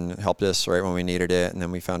came in and helped us right when we needed it. And then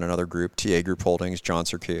we found another group, TA Group Holdings, John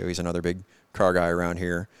Sirku. He's another big car guy around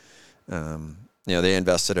here. They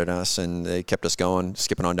invested in us, and they kept us going,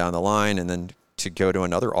 skipping on down the line, and then to go to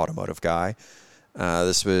another automotive guy.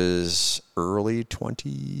 This was early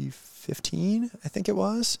 2015, I think it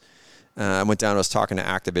was. I went down, I was talking to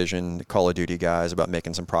Activision, the Call of Duty guys, about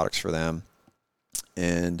making some products for them.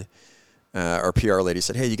 And our PR lady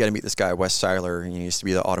said, hey, you got to meet this guy, Wes Seiler. He used to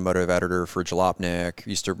be the automotive editor for Jalopnik.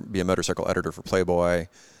 He used to be a motorcycle editor for Playboy.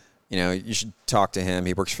 You should talk to him.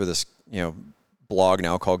 He works for this, blog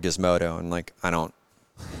now called Gizmodo. And like, I don't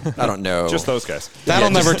know. Just those guys. That'll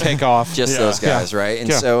never take off. Just those guys, right?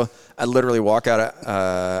 And so I literally walk out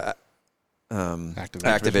of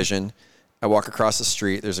Activision. I walk across the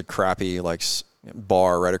street. There's a crappy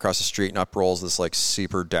bar right across the street, and up rolls this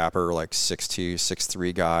super dapper 6'2",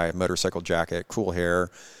 6'3" guy, motorcycle jacket, cool hair,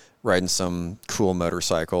 riding some cool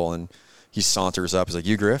motorcycle, and he saunters up. He's like,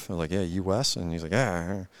 "You Griff?" I'm like, "Yeah, you Wes?" And he's like,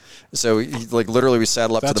 "Yeah." So literally we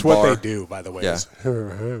saddle up to the bar. That's what they do, by the way. Yeah.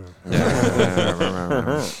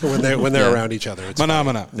 when they're around each other, it's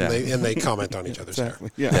phenomena. And they comment on each other's hair.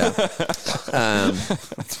 Yeah.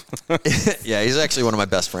 Yeah, he's actually one of my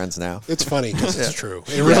best friends now. It's funny because it's true.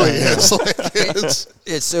 It really is.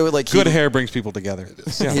 It's so good hair brings people together.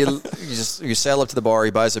 Yeah. You saddle up to the bar.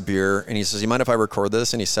 He buys a beer, and he says, "You mind if I record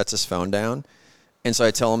this?" And he sets his phone down. And so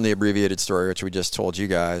I tell him the abbreviated story, which we just told you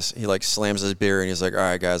guys. He slams his beer and he's like, "All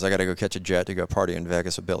right, guys, I got to go catch a jet to go party in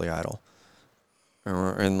Vegas with Billy Idol."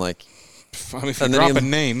 And if you're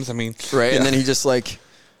dropping names, right? Yeah. And then he just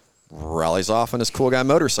rallies off on his cool guy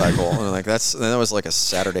motorcycle. And that was a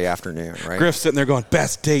Saturday afternoon, right? Griff's sitting there going,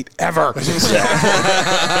 "Best date ever."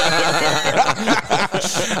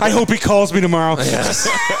 I hope he calls me tomorrow. Yes.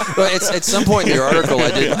 Well, it's at some point in the article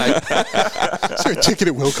Is there a ticket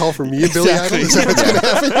at will call for me and Billy Idol? Is that what's going to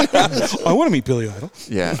happen? I want to meet Billy Idol.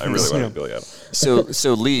 Yeah. I really want to meet Billy Idol.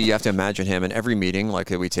 So Lee, you have to imagine him in every meeting that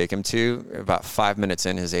we take him to, about 5 minutes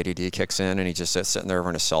in, his ADD kicks in, and he just sitting there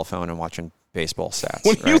on his cell phone and watching baseball stats.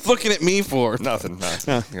 What are you looking at me for? Nothing.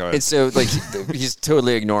 And so he's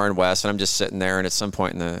totally ignoring Wes, and I'm just sitting there. And at some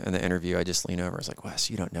point in the interview, I just lean over. I was like, "Wes,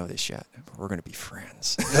 you don't know this yet, but we're going to be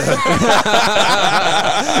friends."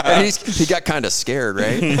 And he got kind of scared,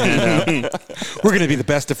 right? And, we're going to be the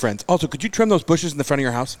best of friends. Also, could you trim those bushes in the front of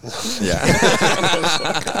your house? Yeah.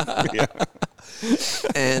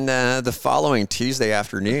 And the following Tuesday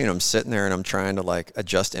afternoon, I'm sitting there and I'm trying to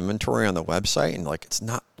adjust inventory on the website, and it's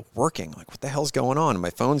not working. What the hell's going on? And my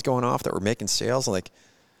phone's going off that we're making sales. I'm like,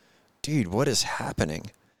 dude, what is happening?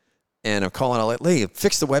 And I'm calling out Lee,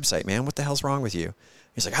 fix the website, man. What the hell's wrong with you?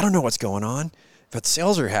 He's like, I don't know what's going on, but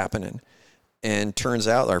sales are happening. And turns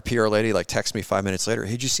out our PR lady texts me 5 minutes later,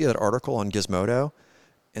 "Hey, did you see that article on Gizmodo?"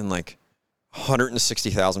 And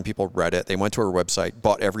 160,000 people read it. They went to our website,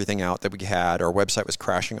 bought everything out that we had. Our website was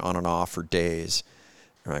crashing on and off for days.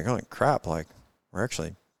 And we're like, "Oh, crap, we're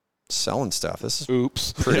actually selling stuff. This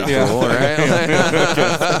is pretty cool, right?"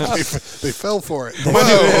 They fell for it.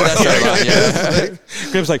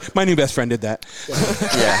 Griff's like, "My new best friend did that."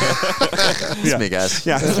 It's me, guys.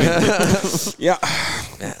 Yeah.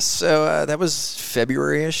 So that was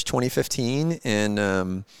February-ish, 2015,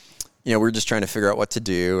 and we're just trying to figure out what to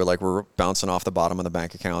do. We're bouncing off the bottom of the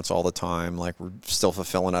bank accounts all the time. We're still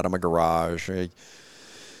fulfilling out of my garage.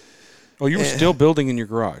 Oh, you were still building in your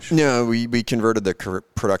garage? No, we converted the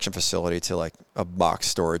production facility to a box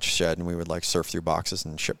storage shed, and we would surf through boxes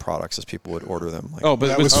and ship products as people would order them. But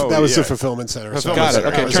that was the fulfillment center. Got it.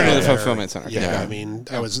 Okay, turn to the fulfillment center. Yeah,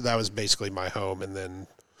 that was basically my home, and then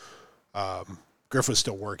Griff was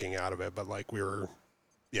still working out of it, but we were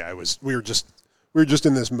just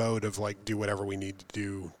in this mode of do whatever we need to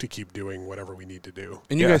do to keep doing whatever we need to do.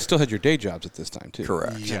 And you guys still had your day jobs at this time too.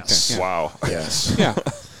 Correct. Yes. Okay. Wow. Yes. Yeah.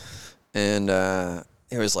 And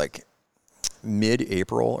it was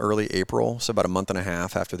mid-April, early April, so about a month and a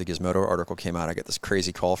half after the Gizmodo article came out, I get this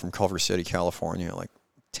crazy call from Culver City, California,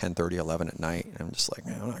 10:30, 11 at night. And I'm just like,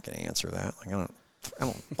 "No, I'm not going to answer that. I don't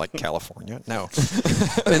like California. No."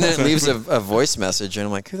 And then it leaves a voice message, and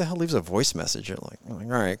I'm like, "Who the hell leaves a voice message?" I'm like, "All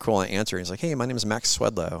right, cool." I answer. He's like, "Hey, my name is Max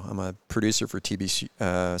Swedlow. I'm a producer for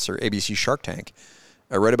ABC Shark Tank.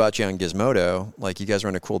 I read about you on Gizmodo. You guys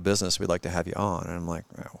run a cool business. We'd like to have you on." And I'm like,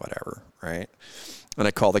 "Oh, whatever," right? And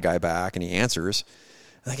I call the guy back, and he answers.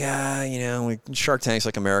 Shark Tank's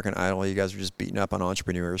like American Idol. You guys are just beating up on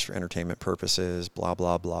entrepreneurs for entertainment purposes, blah,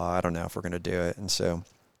 blah, blah. I don't know if we're going to do it. And so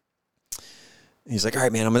he's like, "All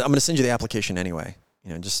right, man, I'm going to send you the application anyway.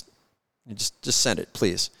 Just send it,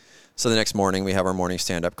 please." So the next morning, we have our morning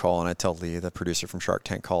stand-up call, and I tell Lee, the producer from Shark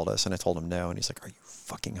Tank, called us, and I told him no. And he's like, "Are you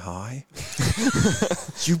fucking high?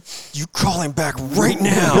 you call him back right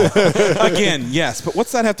now." Again, yes, but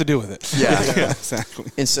what's that have to do with it? Yeah.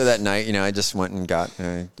 Exactly. And so that night, I just went and got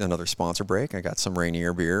another sponsor break. I got some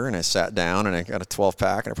Rainier beer, and I sat down, and I got a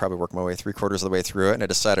 12-pack, and I probably worked my way 3/4 of the way through it, and I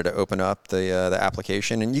decided to open up the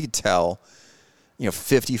application, and you could tell,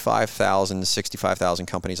 55,000, 65,000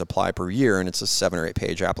 companies apply per year, and it's a 7 or 8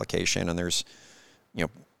 page application, and there's,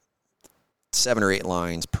 7 or 8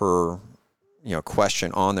 lines per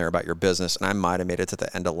question on there about your business, and I might have made it to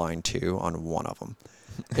the end of line 2 on one of them.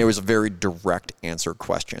 It was very direct answer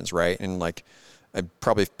questions, right? And like, I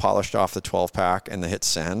probably polished off the 12-pack and hit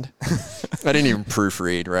send. I didn't even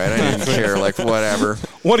proofread, right? I didn't care, like, whatever.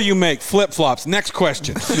 What do you make? Flip-flops. Next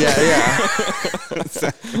question. Yeah.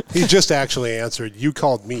 He just actually answered, "You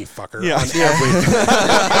called me, fucker." Yeah. On everything.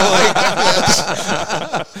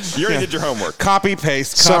 You already did your homework. Copy,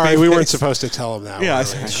 paste. Sorry, copy, we weren't paste. supposed to tell him that. Yeah,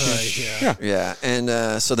 were we? yeah.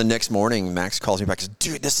 And so the next morning, Max calls me back and says,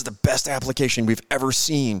 "Dude, this is the best application we've ever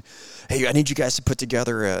seen. Hey, I need you guys to put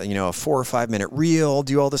together a 4 or 5 minute reel,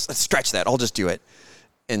 do all this. Let's stretch that. I'll just do it."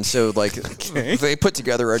 And so like they put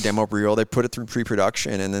together our demo reel, they put it through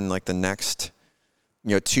pre-production, and then like the next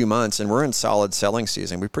 2 months, and we're in solid selling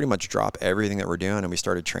season. We pretty much drop everything that we're doing, and we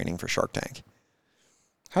started training for Shark Tank.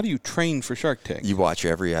 How do you train for Shark Tank? You watch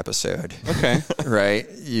every episode. Okay. Right?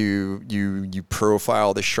 You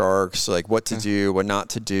profile the sharks, like what to do, what not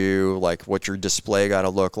to do, like what your display got to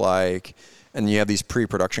look like. And you have these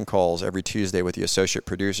pre-production calls every Tuesday with the associate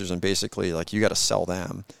producers, and basically like you got to sell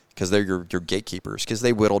them because they're your gatekeepers, because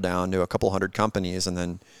they whittle down to a couple hundred companies, and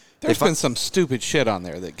then There's been some stupid shit on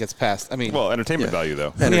there that gets passed. I mean, Well, entertainment value,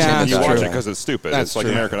 though. Entertainment You value. watch true. it because it's stupid. That's it's like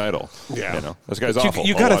true. American Idol. Yeah. This guy's awful.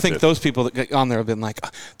 you I'll got to watch think it. those people that get on there have been like,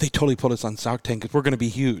 they totally put us on Shark Tank because we're going to be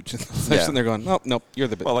huge. And they're sitting there going, nope, you're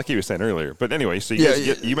the best. Well, like he was saying earlier. But anyway, so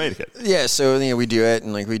you made it. Yeah, so we do it,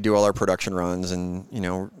 and like we do all our production runs, and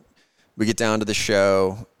we get down to the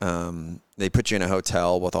show. They put you in a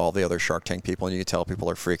hotel with all the other Shark Tank people, and you can tell people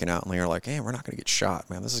are freaking out, and you're like, "Hey, we're not going to get shot,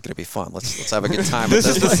 man. This is going to be fun. Let's have a good time." This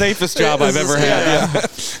is the safest job I've ever had. Yeah.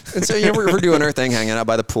 And so we're doing our thing, hanging out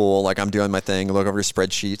by the pool. Like I'm doing my thing, look over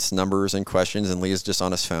spreadsheets, numbers, and questions, and Lee's just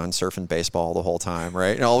on his phone surfing baseball the whole time,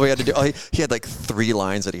 right? And all we had to do, he had like 3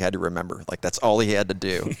 lines that he had to remember. Like that's all he had to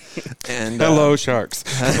do. And Hello, sharks.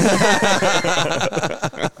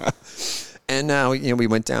 And now, we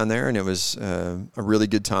went down there, and it was a really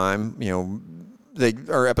good time.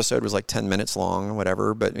 Our episode was like 10 minutes long or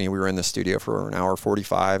whatever, but we were in the studio for an hour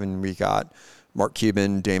 45, and we got Mark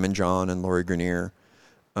Cuban, Damon John, and Lori Grenier,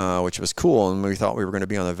 which was cool. And we thought we were going to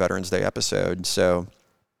be on the Veterans Day episode. So,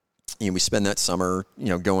 we spend that summer,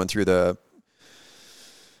 going through the,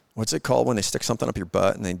 what's it called when they stick something up your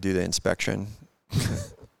butt and they do the inspection?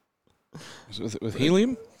 With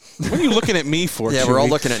helium? What are you looking at me for? Yeah, we're all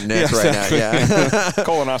looking at Nick right now. Yeah.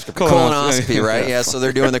 Colonoscopy, right? Yeah, so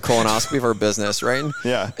they're doing the colonoscopy of our business, right?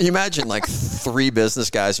 Yeah. You imagine like 3 business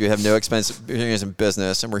guys who have no experience in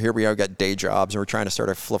business, and we have got day jobs, and we're trying to start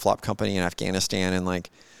a flip-flop company in Afghanistan, and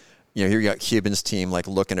like, here you got Cuban's team like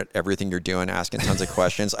looking at everything you're doing, asking tons of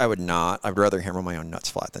questions. I would not. I'd rather hammer my own nuts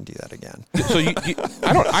flat than do that again. So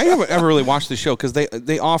I haven't ever really watched the show because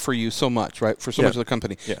they offer you so much, right, for so much of the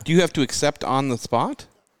company. Yeah. Do you have to accept on the spot?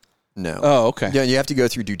 No. Oh, okay. Yeah, you have to go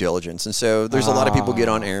through due diligence, and so there's a lot of people get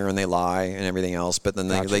on air and they lie and everything else, but then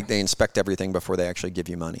they inspect everything before they actually give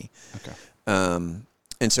you money. Okay.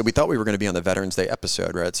 And so we thought we were going to be on the Veterans Day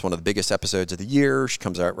episode, right? It's one of the biggest episodes of the year. She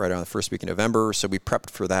comes out right on the first week of November, so we prepped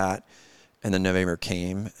for that, and then November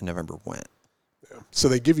came and November went. Yeah. So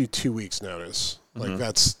they give you 2 weeks notice. Like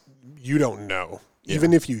that's, you don't know. Yeah.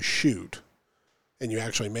 Even if you shoot and you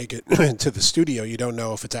actually make it to the studio, you don't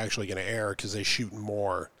know if it's actually going to air because they shoot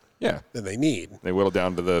more. Yeah, than they need. They whittle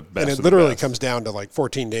down to the best. And it literally comes down to like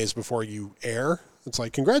 14 days before you air. It's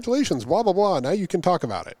like, congratulations, blah, blah, blah. Now you can talk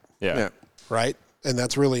about it. Yeah. Right? And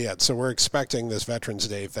that's really it. So we're expecting this Veterans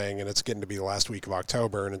Day thing, and it's getting to be the last week of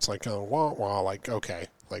October, and it's like, like, okay,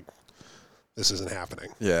 like this isn't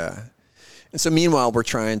happening. Yeah. And so meanwhile, we're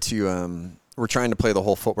trying to play the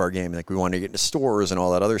whole footwear game. Like we want to get into stores and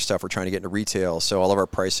all that other stuff. We're trying to get into retail. So all of our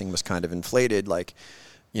pricing was kind of inflated, like,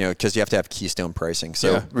 because you have to have keystone pricing.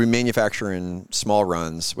 So we manufacture in small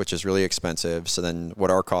runs, which is really expensive. So then what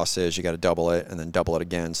our cost is, you got to double it and then double it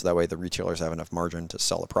again. So that way the retailers have enough margin to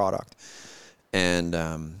sell the product. And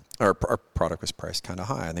our product was priced kind of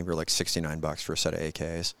high. I think we were like $69 for a set of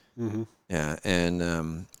AKs. Mm-hmm. Yeah.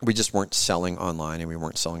 And we just weren't selling online, and we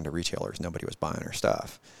weren't selling to retailers. Nobody was buying our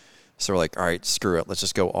stuff. So we're like, all right, screw it. Let's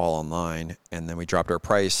just go all online. And then we dropped our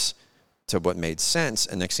price to what made sense,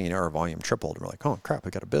 and next thing you know, our volume tripled. We're like, oh crap,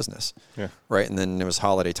 we got a business. Yeah. Right. And then it was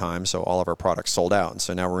holiday time, so all of our products sold out. And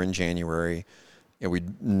so now we're in January, and we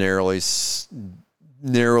narrowly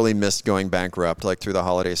missed going bankrupt like through the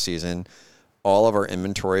holiday season. All of our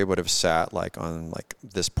inventory would have sat like on like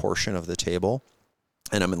this portion of the table.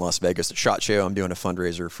 And I'm in Las Vegas at SHOT Show. I'm doing a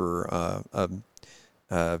fundraiser for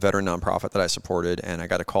a veteran nonprofit that I supported, and I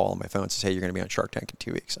got a call on my phone that says, hey, you're going to be on Shark Tank in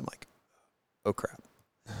 2 weeks. I'm like, oh crap.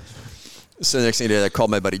 So the next thing I did, I called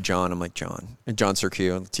my buddy John. I'm like, John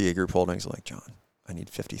Sirku, TA Group Holdings. I'm like, John, I need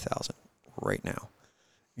 $50,000 right now.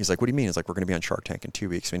 He's like, what do you mean? It's like, we're going to be on Shark Tank in 2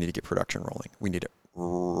 weeks. We need to get production rolling. We need it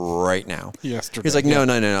right now. Yesterday. He's like, no.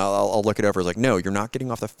 I'll look it over. He's like, no, you're not getting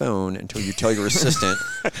off the phone until you tell your assistant.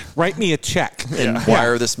 Write me a check. And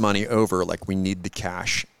wire this money over. Like, we need the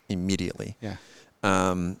cash immediately. Yeah.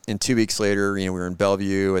 And 2 weeks later, we were in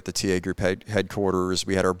Bellevue at the TA Group headquarters.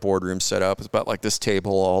 We had our boardroom set up. It's about like this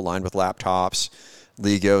table all lined with laptops.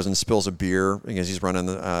 Lee goes and spills a beer because he's running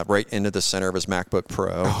right into the center of his MacBook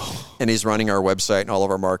Pro. And he's running our website and all of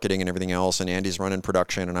our marketing and everything else. And Andy's running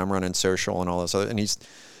production and I'm running social and all this other. And it's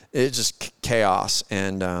just chaos.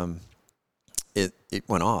 And it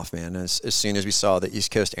went off, man. As soon as we saw the East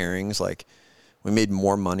Coast airings, like, we made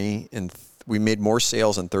more money and we made more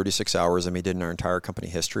sales in 36 hours than we did in our entire company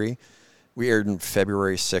history. We aired in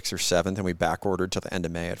February 6th or 7th, and we back ordered till the end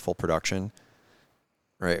of May at full production.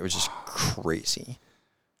 Right? It was just crazy.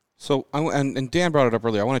 So, and Dan brought it up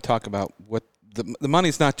earlier. I want to talk about what the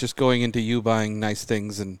money's not just going into you buying nice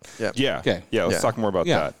things and Okay. Let's talk more about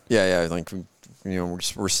that. Yeah. Like,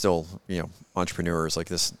 we're still entrepreneurs. Like,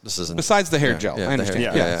 this isn't. Besides the hair gel, I understand.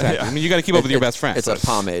 Yeah. Exactly. I mean, you got to keep up with your best friend. It's a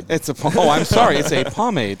pomade. I'm sorry. It's a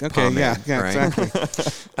pomade. Okay. Pomade, Yeah. right? Exactly.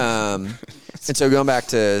 And so going back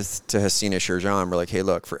to Hasina Sherjan, we're like, hey,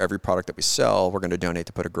 look, for every product that we sell, we're going to donate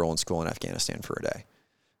to put a girl in school in Afghanistan for a day.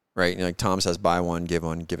 Right? And like Tom says, buy one, give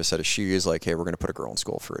a set of shoes. Like, hey, we're going to put a girl in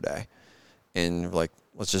school for a day. And like,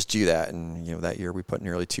 let's just do that. And, that year we put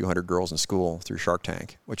nearly 200 girls in school through Shark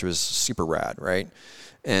Tank, which was super rad, right?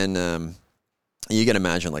 And you can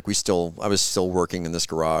imagine, like, I was still working in this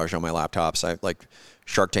garage on my laptops.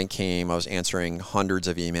 Shark Tank came, I was answering hundreds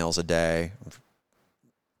of emails a day.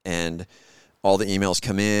 And all the emails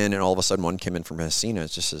come in, and all of a sudden one came in from Hasina.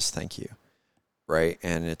 It just says, thank you, right?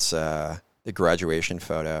 And it's the graduation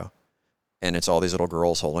photo. And it's all these little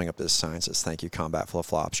girls holding up this sign that says, thank you, Combat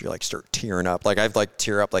Flip-Flops. You like start tearing up. Like, I've like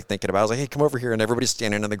tear up, like thinking about it. I was like, hey, come over here. And everybody's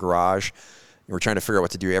standing in the garage. And we're trying to figure out what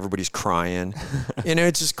to do. Everybody's crying.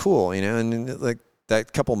 It's just cool, And like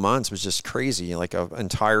that couple months was just crazy. Like, an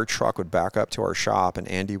entire truck would back up to our shop and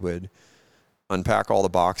Andy would unpack all the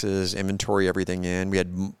boxes, inventory everything in. We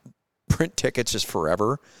had print tickets just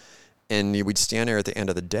forever. And we'd stand there at the end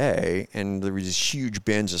of the day, and there was these huge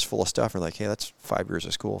bins just full of stuff. We're like, hey, that's 5 years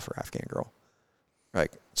of school for Afghan Girl.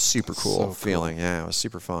 Like, super cool feeling. Yeah, it was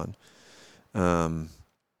super fun.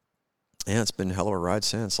 It's been a hell of a ride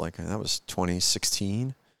since. Like, that was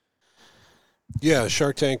 2016. Yeah,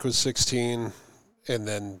 Shark Tank was 16. And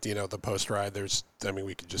then, the post-ride,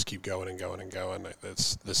 we could just keep going and going and going.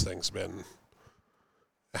 This thing's been,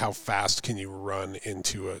 how fast can you run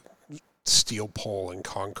into a steel pole and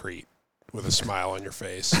concrete with a smile on your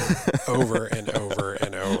face over and over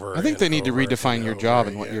and over. I think they need to redefine your job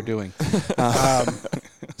and what you're doing.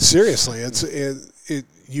 Seriously,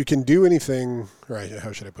 you can do anything, right?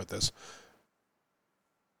 How should I put this?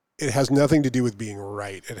 It has nothing to do with being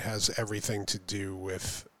right. It has everything to do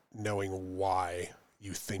with knowing why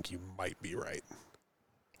you think you might be right.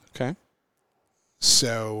 Okay.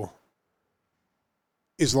 So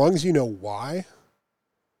as long as you know why,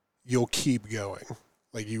 you'll keep going.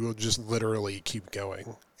 Like, you will just literally keep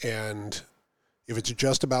going. And if it's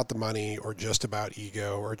just about the money or just about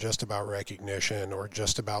ego or just about recognition or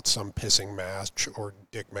just about some pissing match or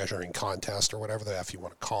dick measuring contest or whatever the F you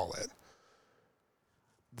want to call it,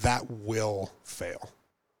 that will fail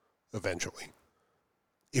eventually.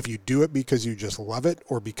 If you do it because you just love it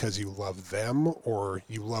or because you love them or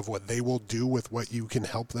you love what they will do with what you can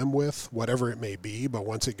help them with, whatever it may be, but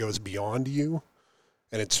once it goes beyond you,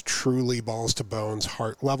 and it's truly balls to bones,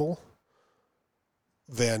 heart level,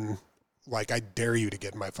 then, like, I dare you to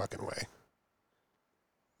get in my fucking way.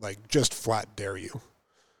 Like, just flat dare you.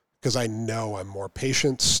 Because I know I'm more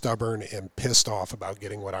patient, stubborn, and pissed off about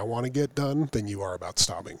getting what I want to get done than you are about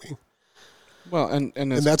stopping me. Well,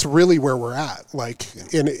 and that's really where we're at. Like,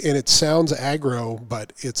 and it sounds aggro,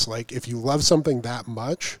 but it's like, if you love something that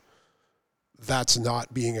much, that's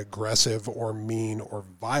not being aggressive or mean or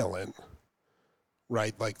violent.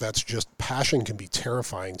 Right? Like, that's just, passion can be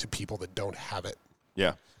terrifying to people that don't have it.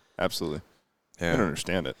 Yeah, absolutely. Yeah. I don't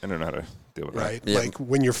understand it. I don't know how to deal with right? that. Right? Like,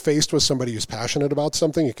 when you're faced with somebody who's passionate about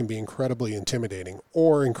something, it can be incredibly intimidating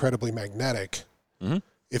or incredibly magnetic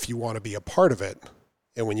if you want to be a part of it.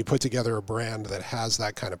 And when you put together a brand that has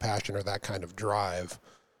that kind of passion or that kind of drive,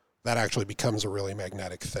 that actually becomes a really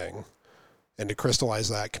magnetic thing. And to crystallize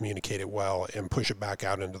that, communicate it well, and push it back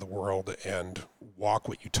out into the world and walk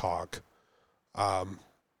what you talk. On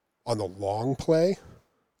the long play,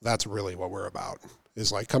 that's really what we're about. Is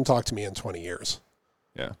like, come talk to me in 20 years.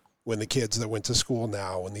 Yeah. When the kids that went to school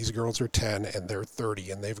now, when these girls are 10 and they're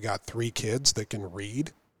 30 and they've got 3 kids that can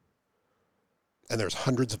read, and there's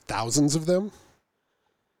hundreds of thousands of them,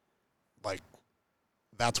 like,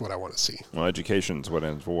 that's what I want to see. Well, education's what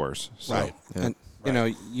ends wars. So. Right. Yeah. And, you know,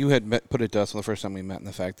 you had put it to us the first time we met in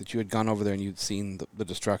the fact that you had gone over there and you'd seen the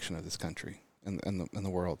destruction of this country and the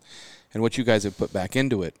world. And what you guys have put back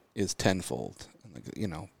into it is tenfold. You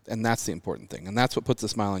know, and that's the important thing. And that's what puts a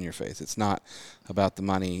smile on your face. It's not about the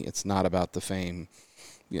money. It's not about the fame.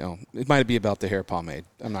 You know, it might be about the hair pomade.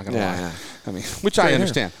 I'm not going to lie. I mean, which I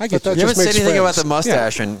understand. I get that. You haven't said anything friends. about the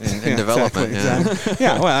mustache in development. Exactly.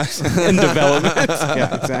 Yeah, well, in development.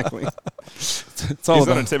 Yeah, exactly. It's all He's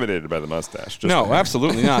about not intimidated by the mustache. Just no,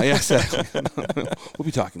 absolutely not. Yeah, exactly. We'll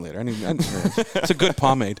be talking later. It's a good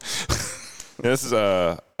pomade. Yeah, this is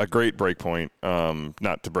a great break point,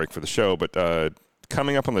 not to break for the show, but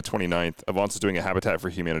coming up on the 29th, Avance is doing a Habitat for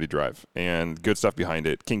Humanity drive, and good stuff behind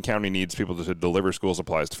it. King County needs people to deliver school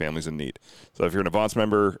supplies to families in need. So if you're an Avance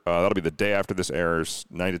member, that'll be the day after this airs,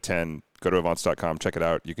 9 to 10. Go to Avance.com, check it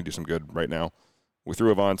out. You can do some good right now. We're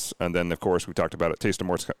through Avance, and then, of course, we talked about it. Taste of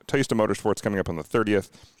Motorsports coming up on the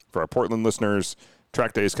 30th for our Portland listeners.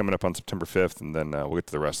 Track Day is coming up on September 5th, and then we'll get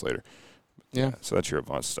to the rest later. Yeah. So that's your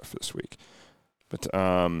Avance stuff for this week. But,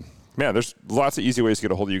 man, there's lots of easy ways to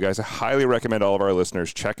get a hold of you guys. I highly recommend all of our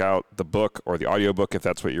listeners check out the book or the audiobook if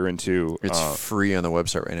that's what you're into. It's free on the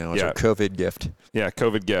website right now. It's yeah. a COVID gift. Yeah,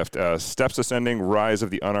 COVID gift. Steps Ascending, Rise of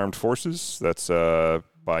the Unarmed Forces. That's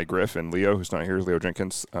by Griff and Leo, who's not here, Leo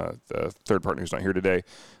Jenkins, the third partner who's not here today.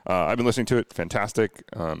 I've been listening to it. Fantastic.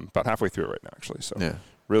 About halfway through it right now, actually. So yeah.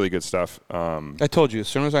 Really good stuff. I told you, as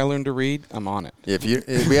soon as I learn to read, I'm on it.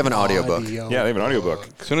 We have an audiobook. Yeah, they have an audiobook.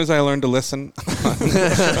 As soon as I learn to listen,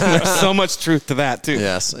 there's so much truth to that, too.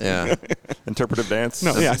 Yes, yeah. Interpretive dance.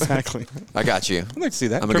 No, yeah, exactly. I got you. I'd like to see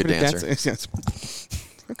that. I'm a good dancer. Yes.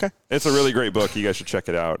 Okay. It's a really great book. You guys should check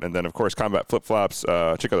it out. And then, of course, Combat Flip-Flops. Check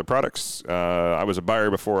out their products. I was a buyer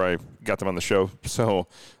before I got them on the show. So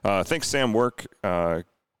thanks, Sam Work,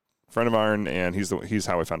 friend of mine, and he's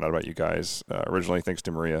how I found out about you guys. Originally, thanks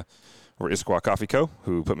to Maria or Issaquah Coffee Co.,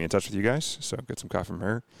 who put me in touch with you guys. So get some coffee from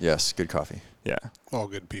her. Yes, good coffee. Yeah. All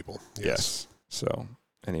good people. Yes. So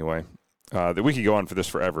anyway, we could go on for this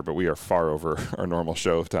forever, but we are far over our normal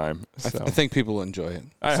show time. So. I think people will enjoy it.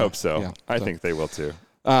 I hope so. Yeah, I think they will too.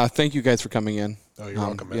 Thank you guys for coming in. Oh, you're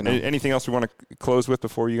welcome, man. You know. Anything else we want to close with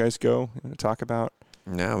before you guys go? You want to talk about?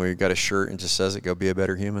 No, we got a shirt and just says it, go be a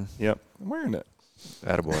better human. Yep. I'm wearing it.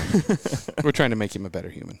 Attaboy. We're trying to make him a better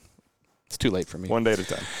human. It's too late for me. One day at a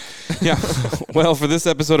time. Yeah. Well, for this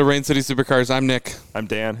episode of Rain City Supercars, I'm Nick. I'm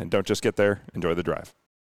Dan, and don't just get there. Enjoy the drive.